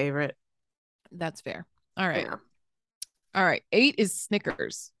not my favorite. That's fair. All right. Yeah. All right. 8 is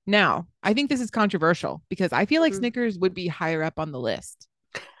Snickers. Now, I think this is controversial because I feel like Snickers would be higher up on the list.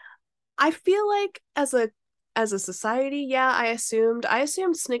 I feel like as a society, yeah, I assumed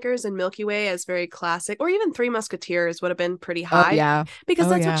Snickers and Milky Way as very classic, or even Three Musketeers would have been pretty Oh high yeah. because Oh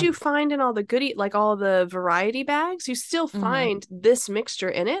that's what yeah. you find in all the goodie, like all the variety bags. You still find this mixture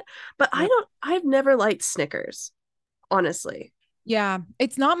in it, but Yep. I've never liked Snickers, honestly. Yeah,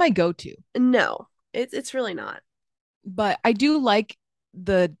 it's not my go-to, No, it's really not. but I do like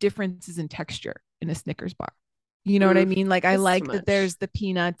the differences in texture in a Snickers bar. You know what I mean? Like I It's too like that much. there's the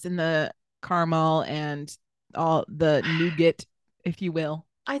peanuts and the caramel and all the nougat, if you will.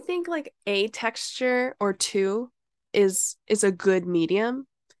 I think like a texture or two is a good medium.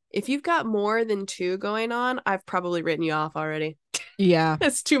 If you've got more than two going on, I've probably written you off already. Yeah,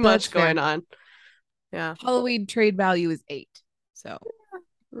 It's too that's much fair. going on. Yeah. Halloween trade value is 8. So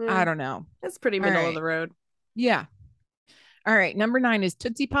Yeah. I don't know. It's pretty All middle of right. the road. Yeah. All right. Number 9 is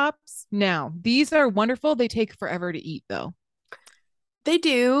Tootsie Pops. Now, these are wonderful. They take forever to eat, though. They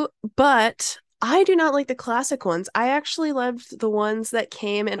do, but I do not like the classic ones. I actually loved the ones that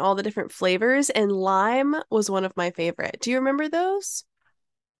came in all the different flavors, and lime was one of my favorite. Do you remember those?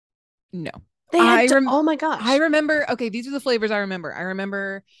 No. They had oh my I gosh. remember. Okay, these are the flavors I remember. I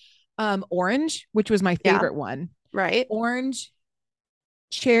remember orange, which was my Yeah, favorite one. right. Orange,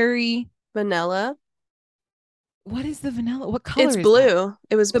 cherry. Vanilla. What is the vanilla? What It's color is that? blue.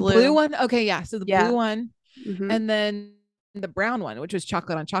 It was The blue blue. one? Okay, yeah. So the Yeah. blue one Mm-hmm. and then the brown one, which was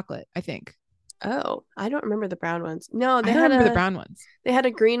chocolate on chocolate, I think. Oh, I don't remember the brown ones. No, I don't remember the brown ones. they had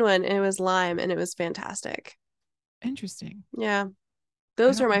a green one and it was lime and it was fantastic. Interesting. Yeah. I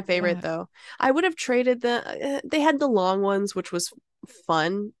Those don't were my remember favorite that. though. I would have traded they had the long ones, which was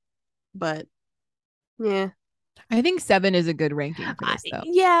fun, but yeah. I think 7 is a good ranking for this, though.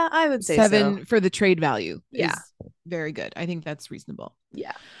 Yeah, I would say so. 7 for the trade value Yeah. is very good. I think that's reasonable.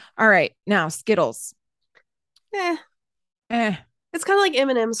 Yeah. All right. Now, Skittles. Eh. Eh. It's kind of like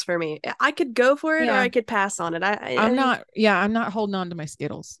M&M's for me. I could go for it or Yeah. I could pass on it. I'm not holding on to my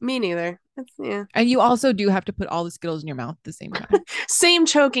Skittles. Me neither. Yeah. And you also do have to put all the Skittles in your mouth at the same time. Same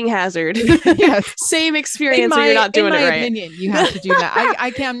choking hazard. Yes. Same experience when you're not doing in my it right. opinion, you have to do that.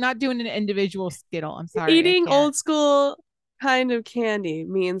 I can't. I'm not doing an individual Skittle. I'm sorry. Eating old school kind of candy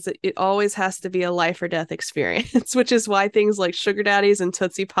means that it always has to be a life or death experience, which is why things like Sugar Daddies and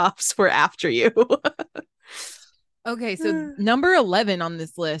Tootsie Pops were after you. Okay, so number 11 on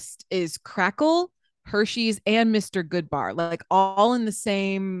this list is Crackle, Hershey's, and Mr. Goodbar, like all in the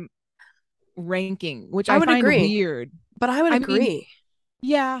same ranking, which I would find agree. weird. But I would agree. Mean,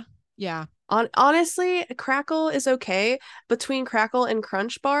 yeah. Honestly, Crackle is okay. Between Crackle and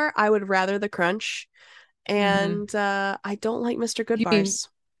Crunch Bar, I would rather the Crunch. And I don't like Mr. Goodbars.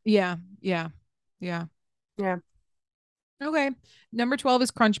 Yeah. Okay. Number 12 is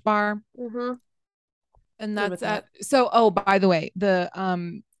Crunch Bar. Mm-hmm. And that's at by the way,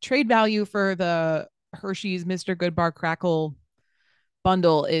 the trade value for the Hershey's Mr. Goodbar Crackle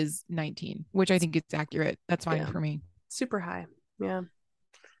bundle is 19, which I think is accurate. That's fine for me. Super high. Yeah.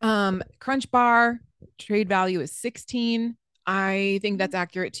 Crunch Bar trade value is 16. I think that's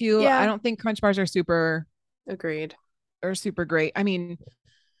accurate too. Yeah. I don't think Crunch Bars are super agreed or super great. I mean,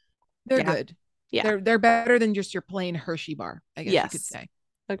 they're good. Yeah. They're better than just your plain Hershey bar, I guess you could say.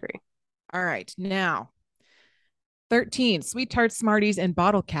 Agree. All right. Now 13, Sweet Tarts, Smarties, and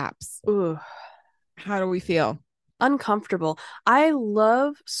bottle caps. Ooh. How do we feel? Uncomfortable. I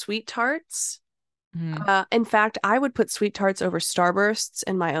love Sweet Tarts. In fact, I would put Sweet Tarts over Starbursts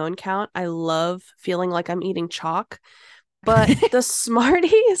in my own count. I love feeling like I'm eating chalk. But the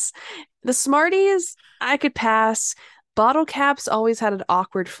Smarties, I could pass. Bottle caps always had an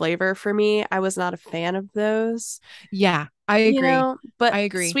awkward flavor for me. I was not a fan of those. Yeah, I agree. But I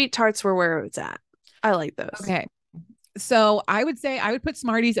agree. Sweet Tarts were where it's at. I like those. Okay. So I would say I would put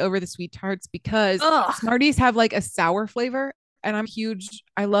Smarties over the Sweet Tarts because Smarties have like a sour flavor, and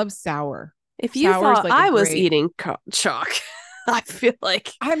I love sour. If you thought I was eating chalk, I feel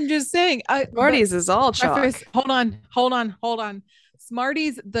like I'm just saying Smarties is all chalk. Hold on.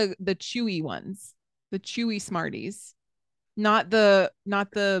 Smarties, the chewy ones, the chewy Smarties, not the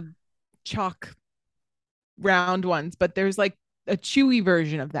chalk round ones, but there's like a chewy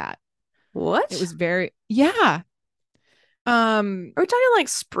version of that. What? It was yeah. Are we talking like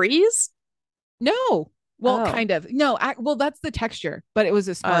Sprees? No. Well, kind of. No, well, that's the texture, but it was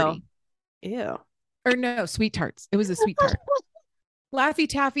a Smartie. Oh. Ew. Or no, Sweet Tarts. It was a Sweet Tart. Laffy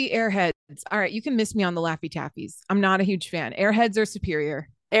Taffy Airheads. All right, you can miss me on the Laffy Taffies. I'm not a huge fan. Airheads are superior.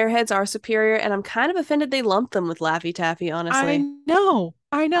 Airheads are superior, and I'm kind of offended they lumped them with Laffy Taffy, honestly. I know.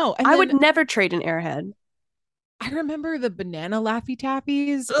 And I would never trade an Airhead. I remember the banana Laffy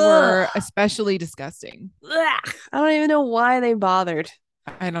Taffies were especially disgusting. Ugh. I don't even know why they bothered.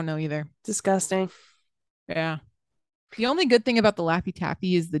 I don't know either. Disgusting. Yeah. The only good thing about the Laffy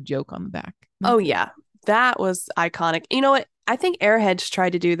Taffy is the joke on the back. Oh yeah, that was iconic. You know what? I think Airheads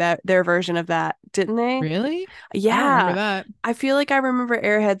tried to do their version of that, didn't they? Really? Yeah. I don't remember that. I feel like I remember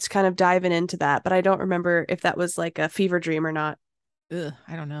Airheads kind of diving into that, but I don't remember if that was like a fever dream or not. Ugh,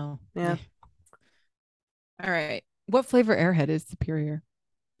 I don't know. Yeah. All right. What flavor Airhead is superior?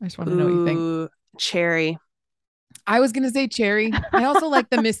 I just want to know what you think. Ooh, cherry. I was gonna say cherry. I also like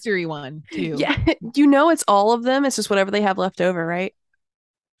the mystery one too. Yeah, you know it's all of them. It's just whatever they have left over, right?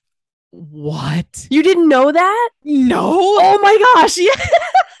 What? You didn't know that? No. Oh my gosh! Yeah.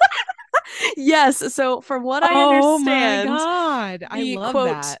 Yes. So from what I understand, oh my god, I the love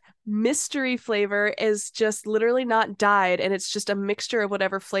quote that. mystery flavor is just literally not dyed, and it's just a mixture of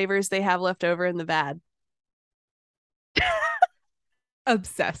whatever flavors they have left over in the vat.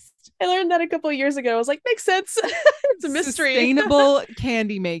 Obsessed. I learned that a couple of years ago. I was like, makes sense. It's a mystery. Sustainable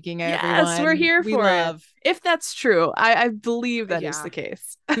candy making, everyone. Yes, we're here for it. If that's true, I believe that is the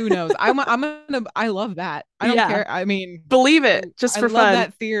case. Who knows? I love that. I don't care. I mean, believe it just for I fun. love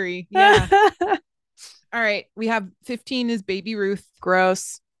that theory. Yeah. All right. We have 15 is Baby Ruth.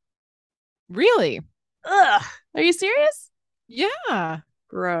 Gross. Really? Ugh. Are you serious? Yeah.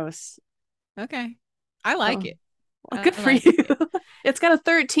 Gross. Okay. I like it. Well, good for you. It's got a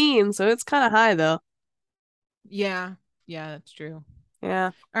 13, so it's kind of high though. Yeah, that's true.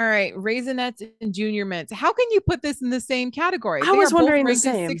 Yeah. All right, Raisinets and Junior Mints. How can you put this in the same category? I was wondering the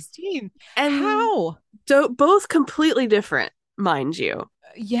same. 16. And how? Both completely different, mind you.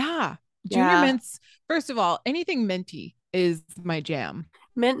 Yeah. Junior Mints. First of all, anything minty is my jam.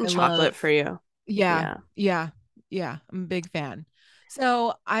 Mint and chocolate for you. Yeah. I'm a big fan.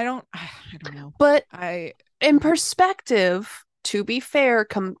 So I don't know. But in perspective, to be fair,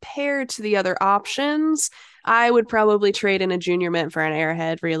 compared to the other options, I would probably trade in a Junior Mint for an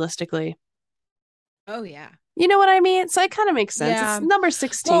Airhead, realistically. Oh, yeah. You know what I mean? So it kind of makes sense. Yeah. It's number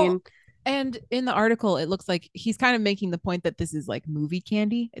 16. Well, and in the article, it looks like he's kind of making the point that this is like movie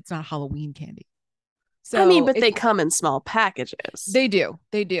candy. It's not Halloween candy. So I mean, but they come in small packages. They do.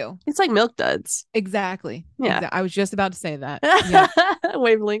 It's like Milk Duds. Exactly. Yeah. I was just about to say that. Yeah.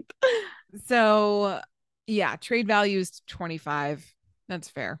 Wavelength. So yeah, trade value is 25. That's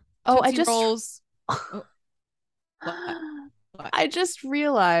fair. Oh, Tootsie Rolls. What? I just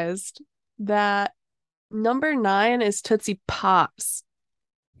realized that number 9 is Tootsie Pops.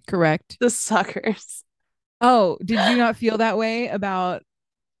 Correct. The suckers. Oh, did you not feel that way about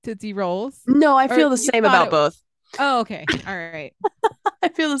Tootsie Rolls? No, I feel the same about both. Oh, okay. All right. I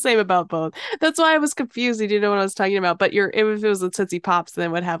feel the same about both. That's why I was confused. You didn't know what I was talking about. But if it was the Tootsie Pops, then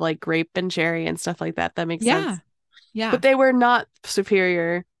it would have like grape and cherry and stuff like that. That makes sense. Yeah. But they were not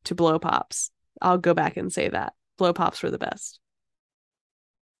superior to Blow Pops. I'll go back and say that. Blow Pops were the best.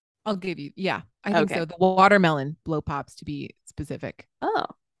 I'll give you. Yeah, I think so. The watermelon Blow Pops, to be specific. Oh.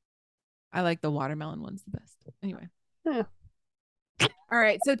 I like the watermelon ones the best. Anyway. Yeah. All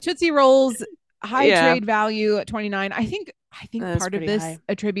right. So Tootsie Rolls, high trade value at 29. I think part of this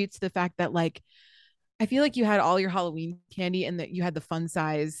attributes to the fact that like I feel like you had all your Halloween candy and that you had the fun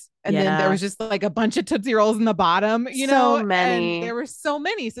size, and then there was just like a bunch of Tootsie Rolls in the bottom, so many. And there were so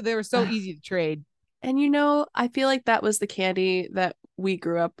many, so they were so easy to trade. And I feel like that was the candy that we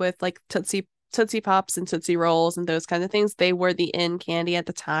grew up with, like Tootsie Pops and Tootsie Rolls and those kinds of things. They were the in candy at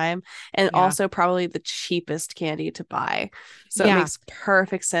the time, and also probably the cheapest candy to buy. So it makes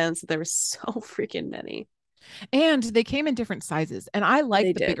perfect sense that there were so freaking many. And they came in different sizes, and I like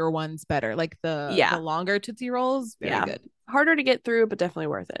the bigger ones better, like the longer Tootsie Rolls. Very good. Harder to get through, but definitely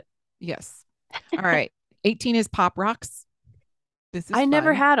worth it. Yes. All right. 18 is Pop Rocks. This is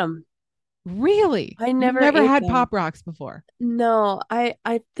never had them. Really? I never had them. Pop Rocks before. No, I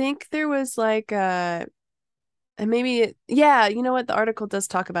think there was like and maybe you know what, the article does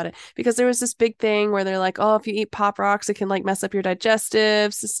talk about it, because there was this big thing where they're like, oh, if you eat Pop Rocks it can like mess up your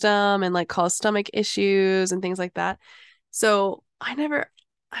digestive system and like cause stomach issues and things like that. So I never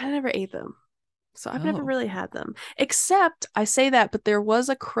ate them. So I've never really had them, except I say that, but there was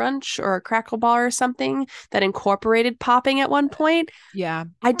a Crunch or a Crackle Bar or something that incorporated popping at one point. Yeah.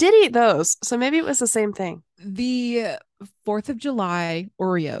 I did eat those. So maybe it was the same thing. The 4th of July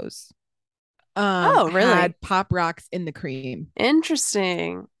Oreos really? had Pop Rocks in the cream.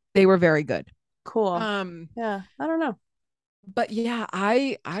 Interesting. They were very good. Cool. Yeah, I don't know. But yeah,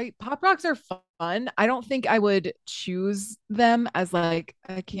 I Pop Rocks are fun. I don't think I would choose them as like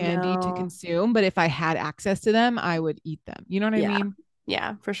a candy to consume, but if I had access to them, I would eat them. You know what I mean?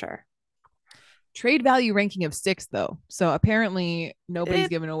 Yeah, for sure. Trade value ranking of 6 though. So apparently nobody's It-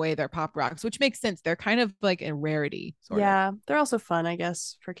 giving away their Pop Rocks, which makes sense. They're kind of like a rarity, sort of. Yeah, they're also fun, I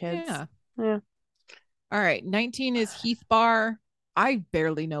guess, for kids. Yeah. Yeah. All right. 19 is Heath Bar. I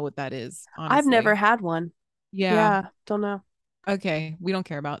barely know what that is, honestly. I've never had one. Yeah. Yeah, don't know. Okay. We don't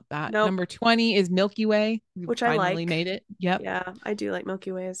care about that. Nope. Number 20 is Milky Way. We Which I finally like. made it. Yep. Yeah, I do like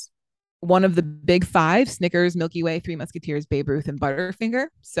Milky Ways. One of the big 5, Snickers, Milky Way, Three Musketeers, Babe Ruth, and Butterfinger.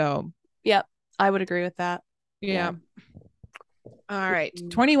 So, yep, I would agree with that. yeah. All right.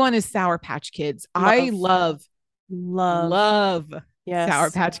 21 is Sour Patch Kids. Love. I love yes.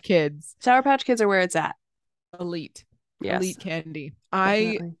 Sour Patch Kids. Sour Patch Kids are where it's at. Elite. Yes. Elite candy.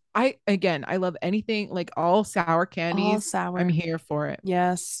 Definitely. I love anything like all sour candies. All sour. I'm here for it.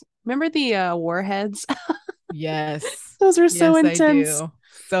 Yes. Remember the Warheads? Yes. Those were so Yes, intense. I do.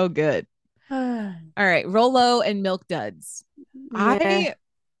 So good. All right. Rolo and Milk Duds.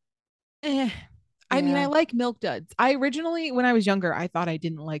 Yeah. I mean, I like Milk Duds. I originally, when I was younger, I thought I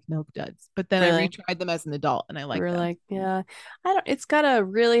didn't like Milk Duds, but then Really? I retried them as an adult and I like them. Like, yeah. It's got a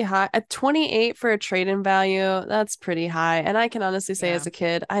really high, a 28 for a trade-in value. That's pretty high. And I can honestly say as a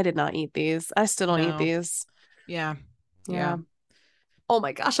kid, I did not eat these. I still don't eat these. Yeah. Oh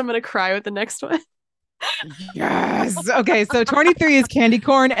my gosh, I'm gonna cry with the next one. Yes. Okay, so 23 is candy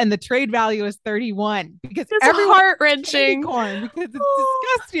corn and the trade value is 31 because it's heart-wrenching. Corn because it's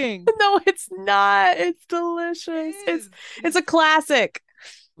disgusting. No, it's not. It's delicious. It's a classic.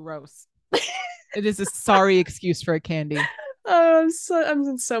 Gross. It is a sorry excuse for a candy. Oh, I'm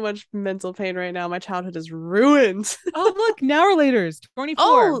in so much mental pain right now. My childhood is ruined. Oh, look, Now or Laters,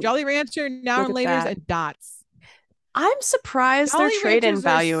 24. Jolly Rancher, Now and Laters, and Dots. I'm surprised their trade-in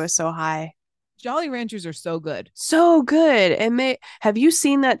value is so high. Jolly Ranchers are so good. So good. And have you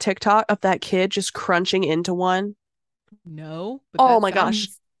seen that TikTok of that kid just crunching into one? No. Oh my gosh.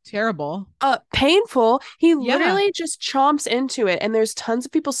 Terrible. Painful. He literally just chomps into it. And there's tons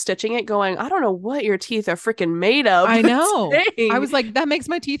of people stitching it going, I don't know what your teeth are freaking made of. I know. I was like, that makes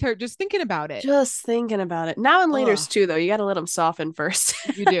my teeth hurt just thinking about it. Just thinking about it. Now and Laters too, though. You got to let them soften first.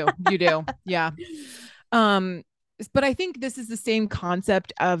 You do. Yeah. But I think this is the same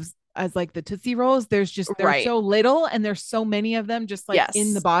concept as like the Tootsie Rolls. They're so little and there's so many of them just like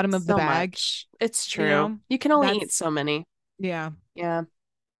in the bottom of the bag. Much. It's true. You can only eat so many. Yeah.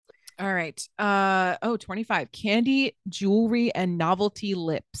 All right. 25. Candy, jewelry, and novelty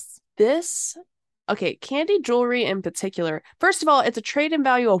lips. Candy jewelry in particular. First of all, it's a trade-in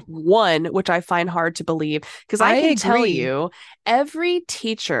value of 1, which I find hard to believe because I can tell you every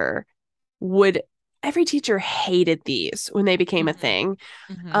teacher hated these when they became a thing.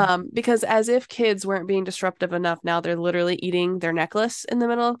 Because as if kids weren't being disruptive enough, now they're literally eating their necklace in the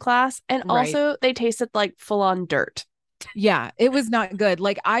middle of class. And also they tasted like full-on dirt. Yeah, it was not good.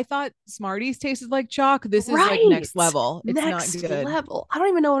 Like I thought Smarties tasted like chalk. This is like next level. It's not good. Level. I don't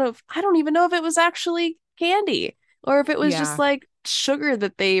even know if it was actually candy or if it was just like sugar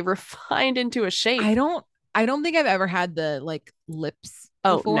that they refined into a shape. I don't think I've ever had the like lips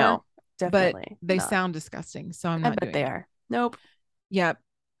before. No. Definitely. But they sound disgusting, so I'm not doing they are. Nope. Yep.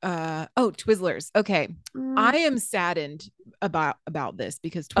 Twizzlers. Okay. I am saddened about this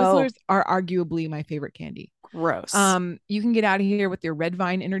because Twizzlers are arguably my favorite candy. Gross. You can get out of here with your red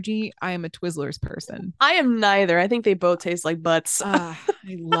vine energy. I am a Twizzlers person. I am neither. I think they both taste like butts. I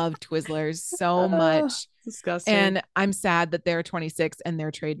love Twizzlers so much. Disgusting. And I'm sad that they're 26 and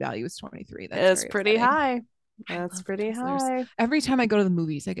their trade value is 23. That's pretty high. That's pretty high. Every time I go to the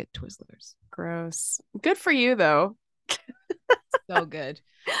movies, I get Twizzlers. Gross. Good for you, though. So good.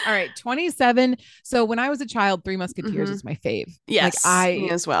 All right, 27. So when I was a child, Three Musketeers was my fave. Yes, like me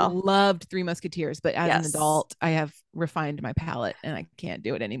as well. Loved Three Musketeers, but as an adult, I have refined my palate and I can't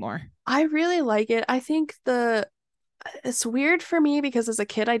do it anymore. I really like it. I think it's weird for me because as a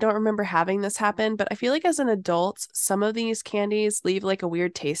kid, I don't remember having this happen, but I feel like as an adult, some of these candies leave like a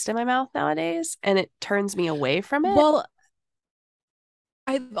weird taste in my mouth nowadays, and it turns me away from it. Well,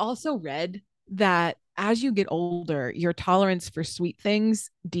 I've also read that as you get older, your tolerance for sweet things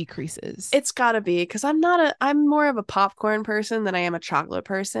decreases. It's gotta be because I'm more of a popcorn person than I am a chocolate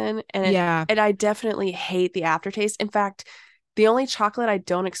person. And I definitely hate the aftertaste. In fact, the only chocolate I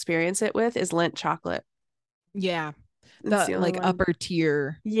don't experience it with is Lindt chocolate. Yeah. The like one. Upper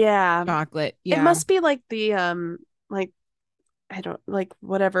tier chocolate. Yeah. It must be like the like I don't like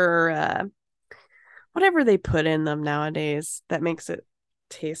whatever they put in them nowadays that makes it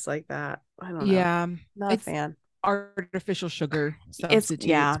taste like that. I don't know. Yeah. Not a fan. Artificial sugar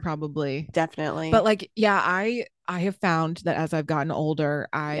substitutes probably. Definitely. But like, I have found that as I've gotten older,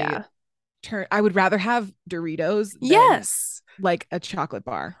 I would rather have Doritos than like a chocolate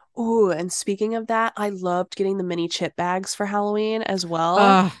bar. Ooh, and speaking of that, I loved getting the mini chip bags for Halloween as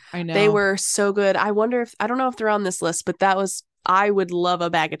well. I know. They were so good. I don't know if they're on this list, but I would love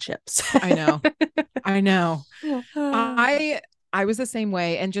a bag of chips. I know. I was the same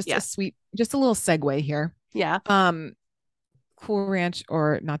way, and just a little segue here. Yeah. Cool Ranch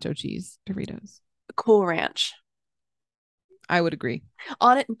or nacho cheese Doritos? Cool Ranch. I would agree.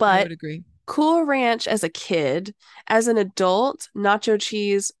 On it, but I would agree. Cool Ranch as a kid, as an adult, nacho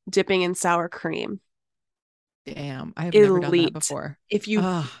cheese dipping in sour cream. Damn, I have never done that before. If you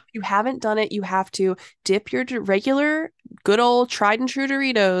haven't done it, you have to dip your regular, good old tried and true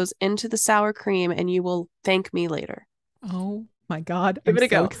Doritos into the sour cream, and you will thank me later. Oh my God, Give it a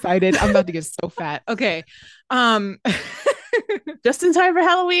go. Excited! I'm about to get so fat. Okay, just in time for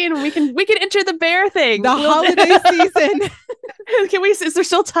Halloween, we can enter the bear thing. The holiday season. Is there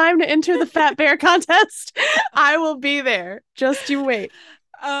still time to enter the fat bear contest? I will be there. Just you wait.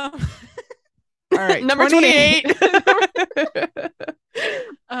 All right, number 28.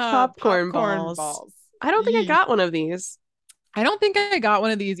 Popcorn balls. I don't think I got one of these. I don't think I got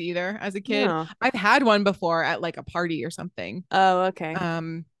one of these either as a kid. No. I've had one before at like a party or something. Oh, okay.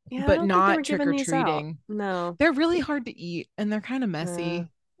 Yeah, but not trick or treating. No, they're really hard to eat and they're kind of messy.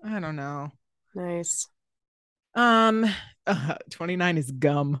 I don't know. Nice. 29 is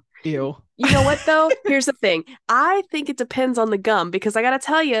gum. Ew. You know what though? Here's the thing. I think it depends on the gum, because I gotta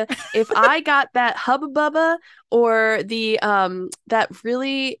tell you, if I got that Hubba Bubba or the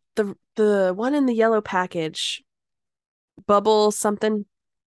the one in the yellow package, bubble something,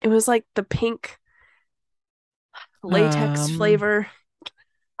 it was like the pink latex flavor.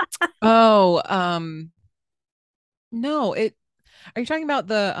 No, are you talking about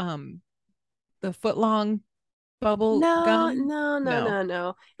the foot-long bubble gum?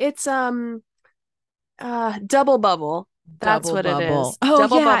 No. It's double bubble. That's double what bubble. it is. Oh,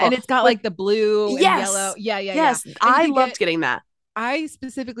 double yeah, bubble. and it's got like the blue and yellow. Yes, And I loved getting that. I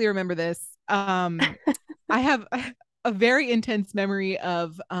specifically remember this. I have a very intense memory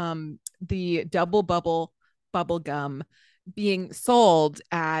of the double bubble gum being sold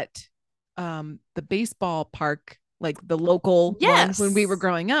at the baseball park, like the local one when we were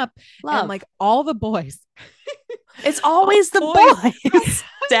growing up. And like all the boys. It's always the boys.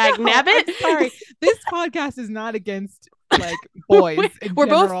 Dag nabbit. Sorry, this podcast is not against like boys. We're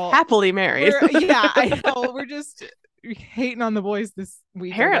both happily married. I know. We're just hating on the boys this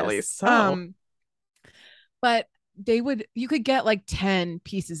week. Apparently so. But you could get like 10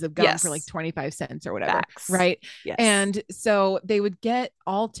 pieces of gum for like 25 cents or whatever. Facts. Right. Yes. And so they would get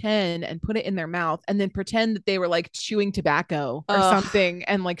all 10 and put it in their mouth and then pretend that they were like chewing tobacco or something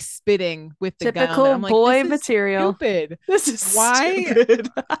and like spitting with the gum. Typical boy material. Stupid. This is stupid.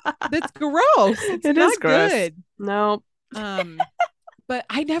 That's gross. It is gross. Good. No. But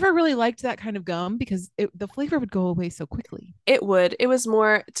I never really liked that kind of gum because the flavor would go away so quickly. It would. It was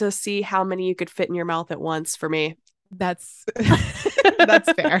more to see how many you could fit in your mouth at once for me. That's that's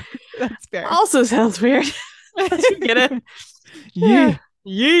fair. That's fair. Also sounds weird. You get it? Yeah.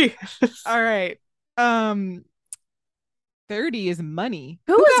 All right. 30 is money.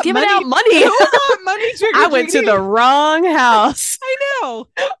 Who was giving out money? Who got money? I went to the wrong house. I know.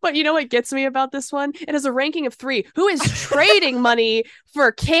 But you know what gets me about this one? It has a ranking of 3. Who is trading money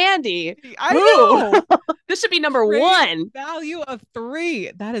for candy? I know. This should be number 1. Value of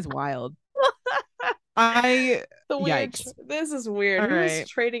 3. That is wild. Yikes. This is weird. Who is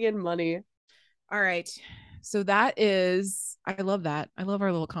trading in money? All right. So that is, I love that. I love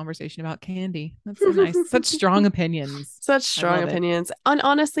our little conversation about candy. That's so nice. Such strong opinions. Such strong opinions. And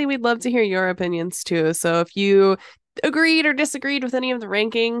honestly, we'd love to hear your opinions too. So if you agreed or disagreed with any of the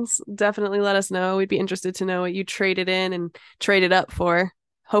rankings, definitely let us know. We'd be interested to know what you traded in and traded up for.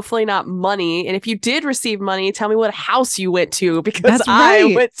 Hopefully not money. And if you did receive money, tell me what house you went to, because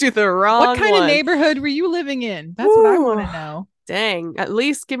I went to the wrong one. What kind of neighborhood were you living in? That's what I want to know. Dang, at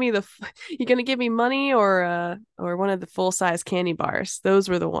least give me you gonna give me money or one of the full-size candy bars. Those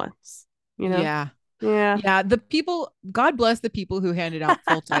were the ones, you know? Yeah. The people, God bless the people who handed out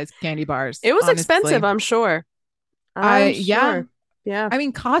full-size candy bars. It was expensive, I'm sure. Yeah. I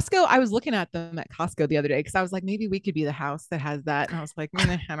mean, Costco, I was looking at them at Costco the other day because I was like, maybe we could be the house that has that. And I was like,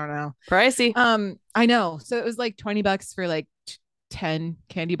 I don't know. Pricey. I know. So it was like $20 for like 10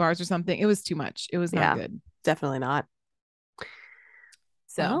 candy bars or something. It was too much. It was not good. Definitely not.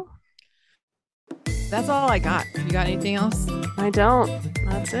 So that's all I got. You got anything else? I don't.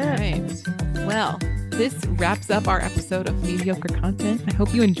 That's it. All right. Well, this wraps up our episode of Mediocre Content. I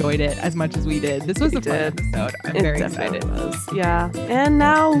hope you enjoyed it as much as we did. This was a fun episode. I'm very excited. Yeah. And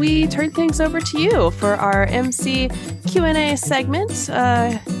now we turn things over to you for our MC Q&A segment.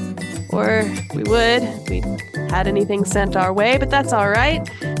 or we would. We had anything sent our way, but that's all right.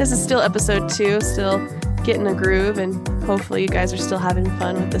 This is still episode 2, still getting a groove, and hopefully you guys are still having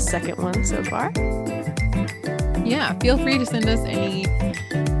fun with the second one so far. Yeah, feel free to send us any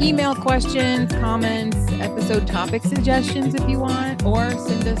email questions, comments, episode topic suggestions if you want, or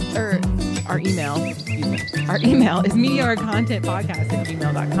send us our email. Our email is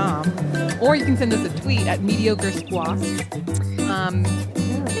mediocrecontentpodcast@gmail.com, or you can send us a tweet at mediocresquaws.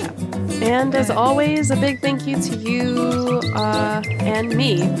 And as always, a big thank you to you and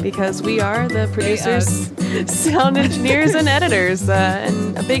me, because we are the producers, sound engineers, and editors.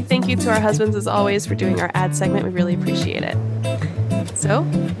 And a big thank you to our husbands, as always, for doing our ad segment. We really appreciate it. So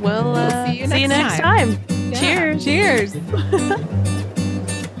we'll see you next time. Yeah. Cheers. Cheers.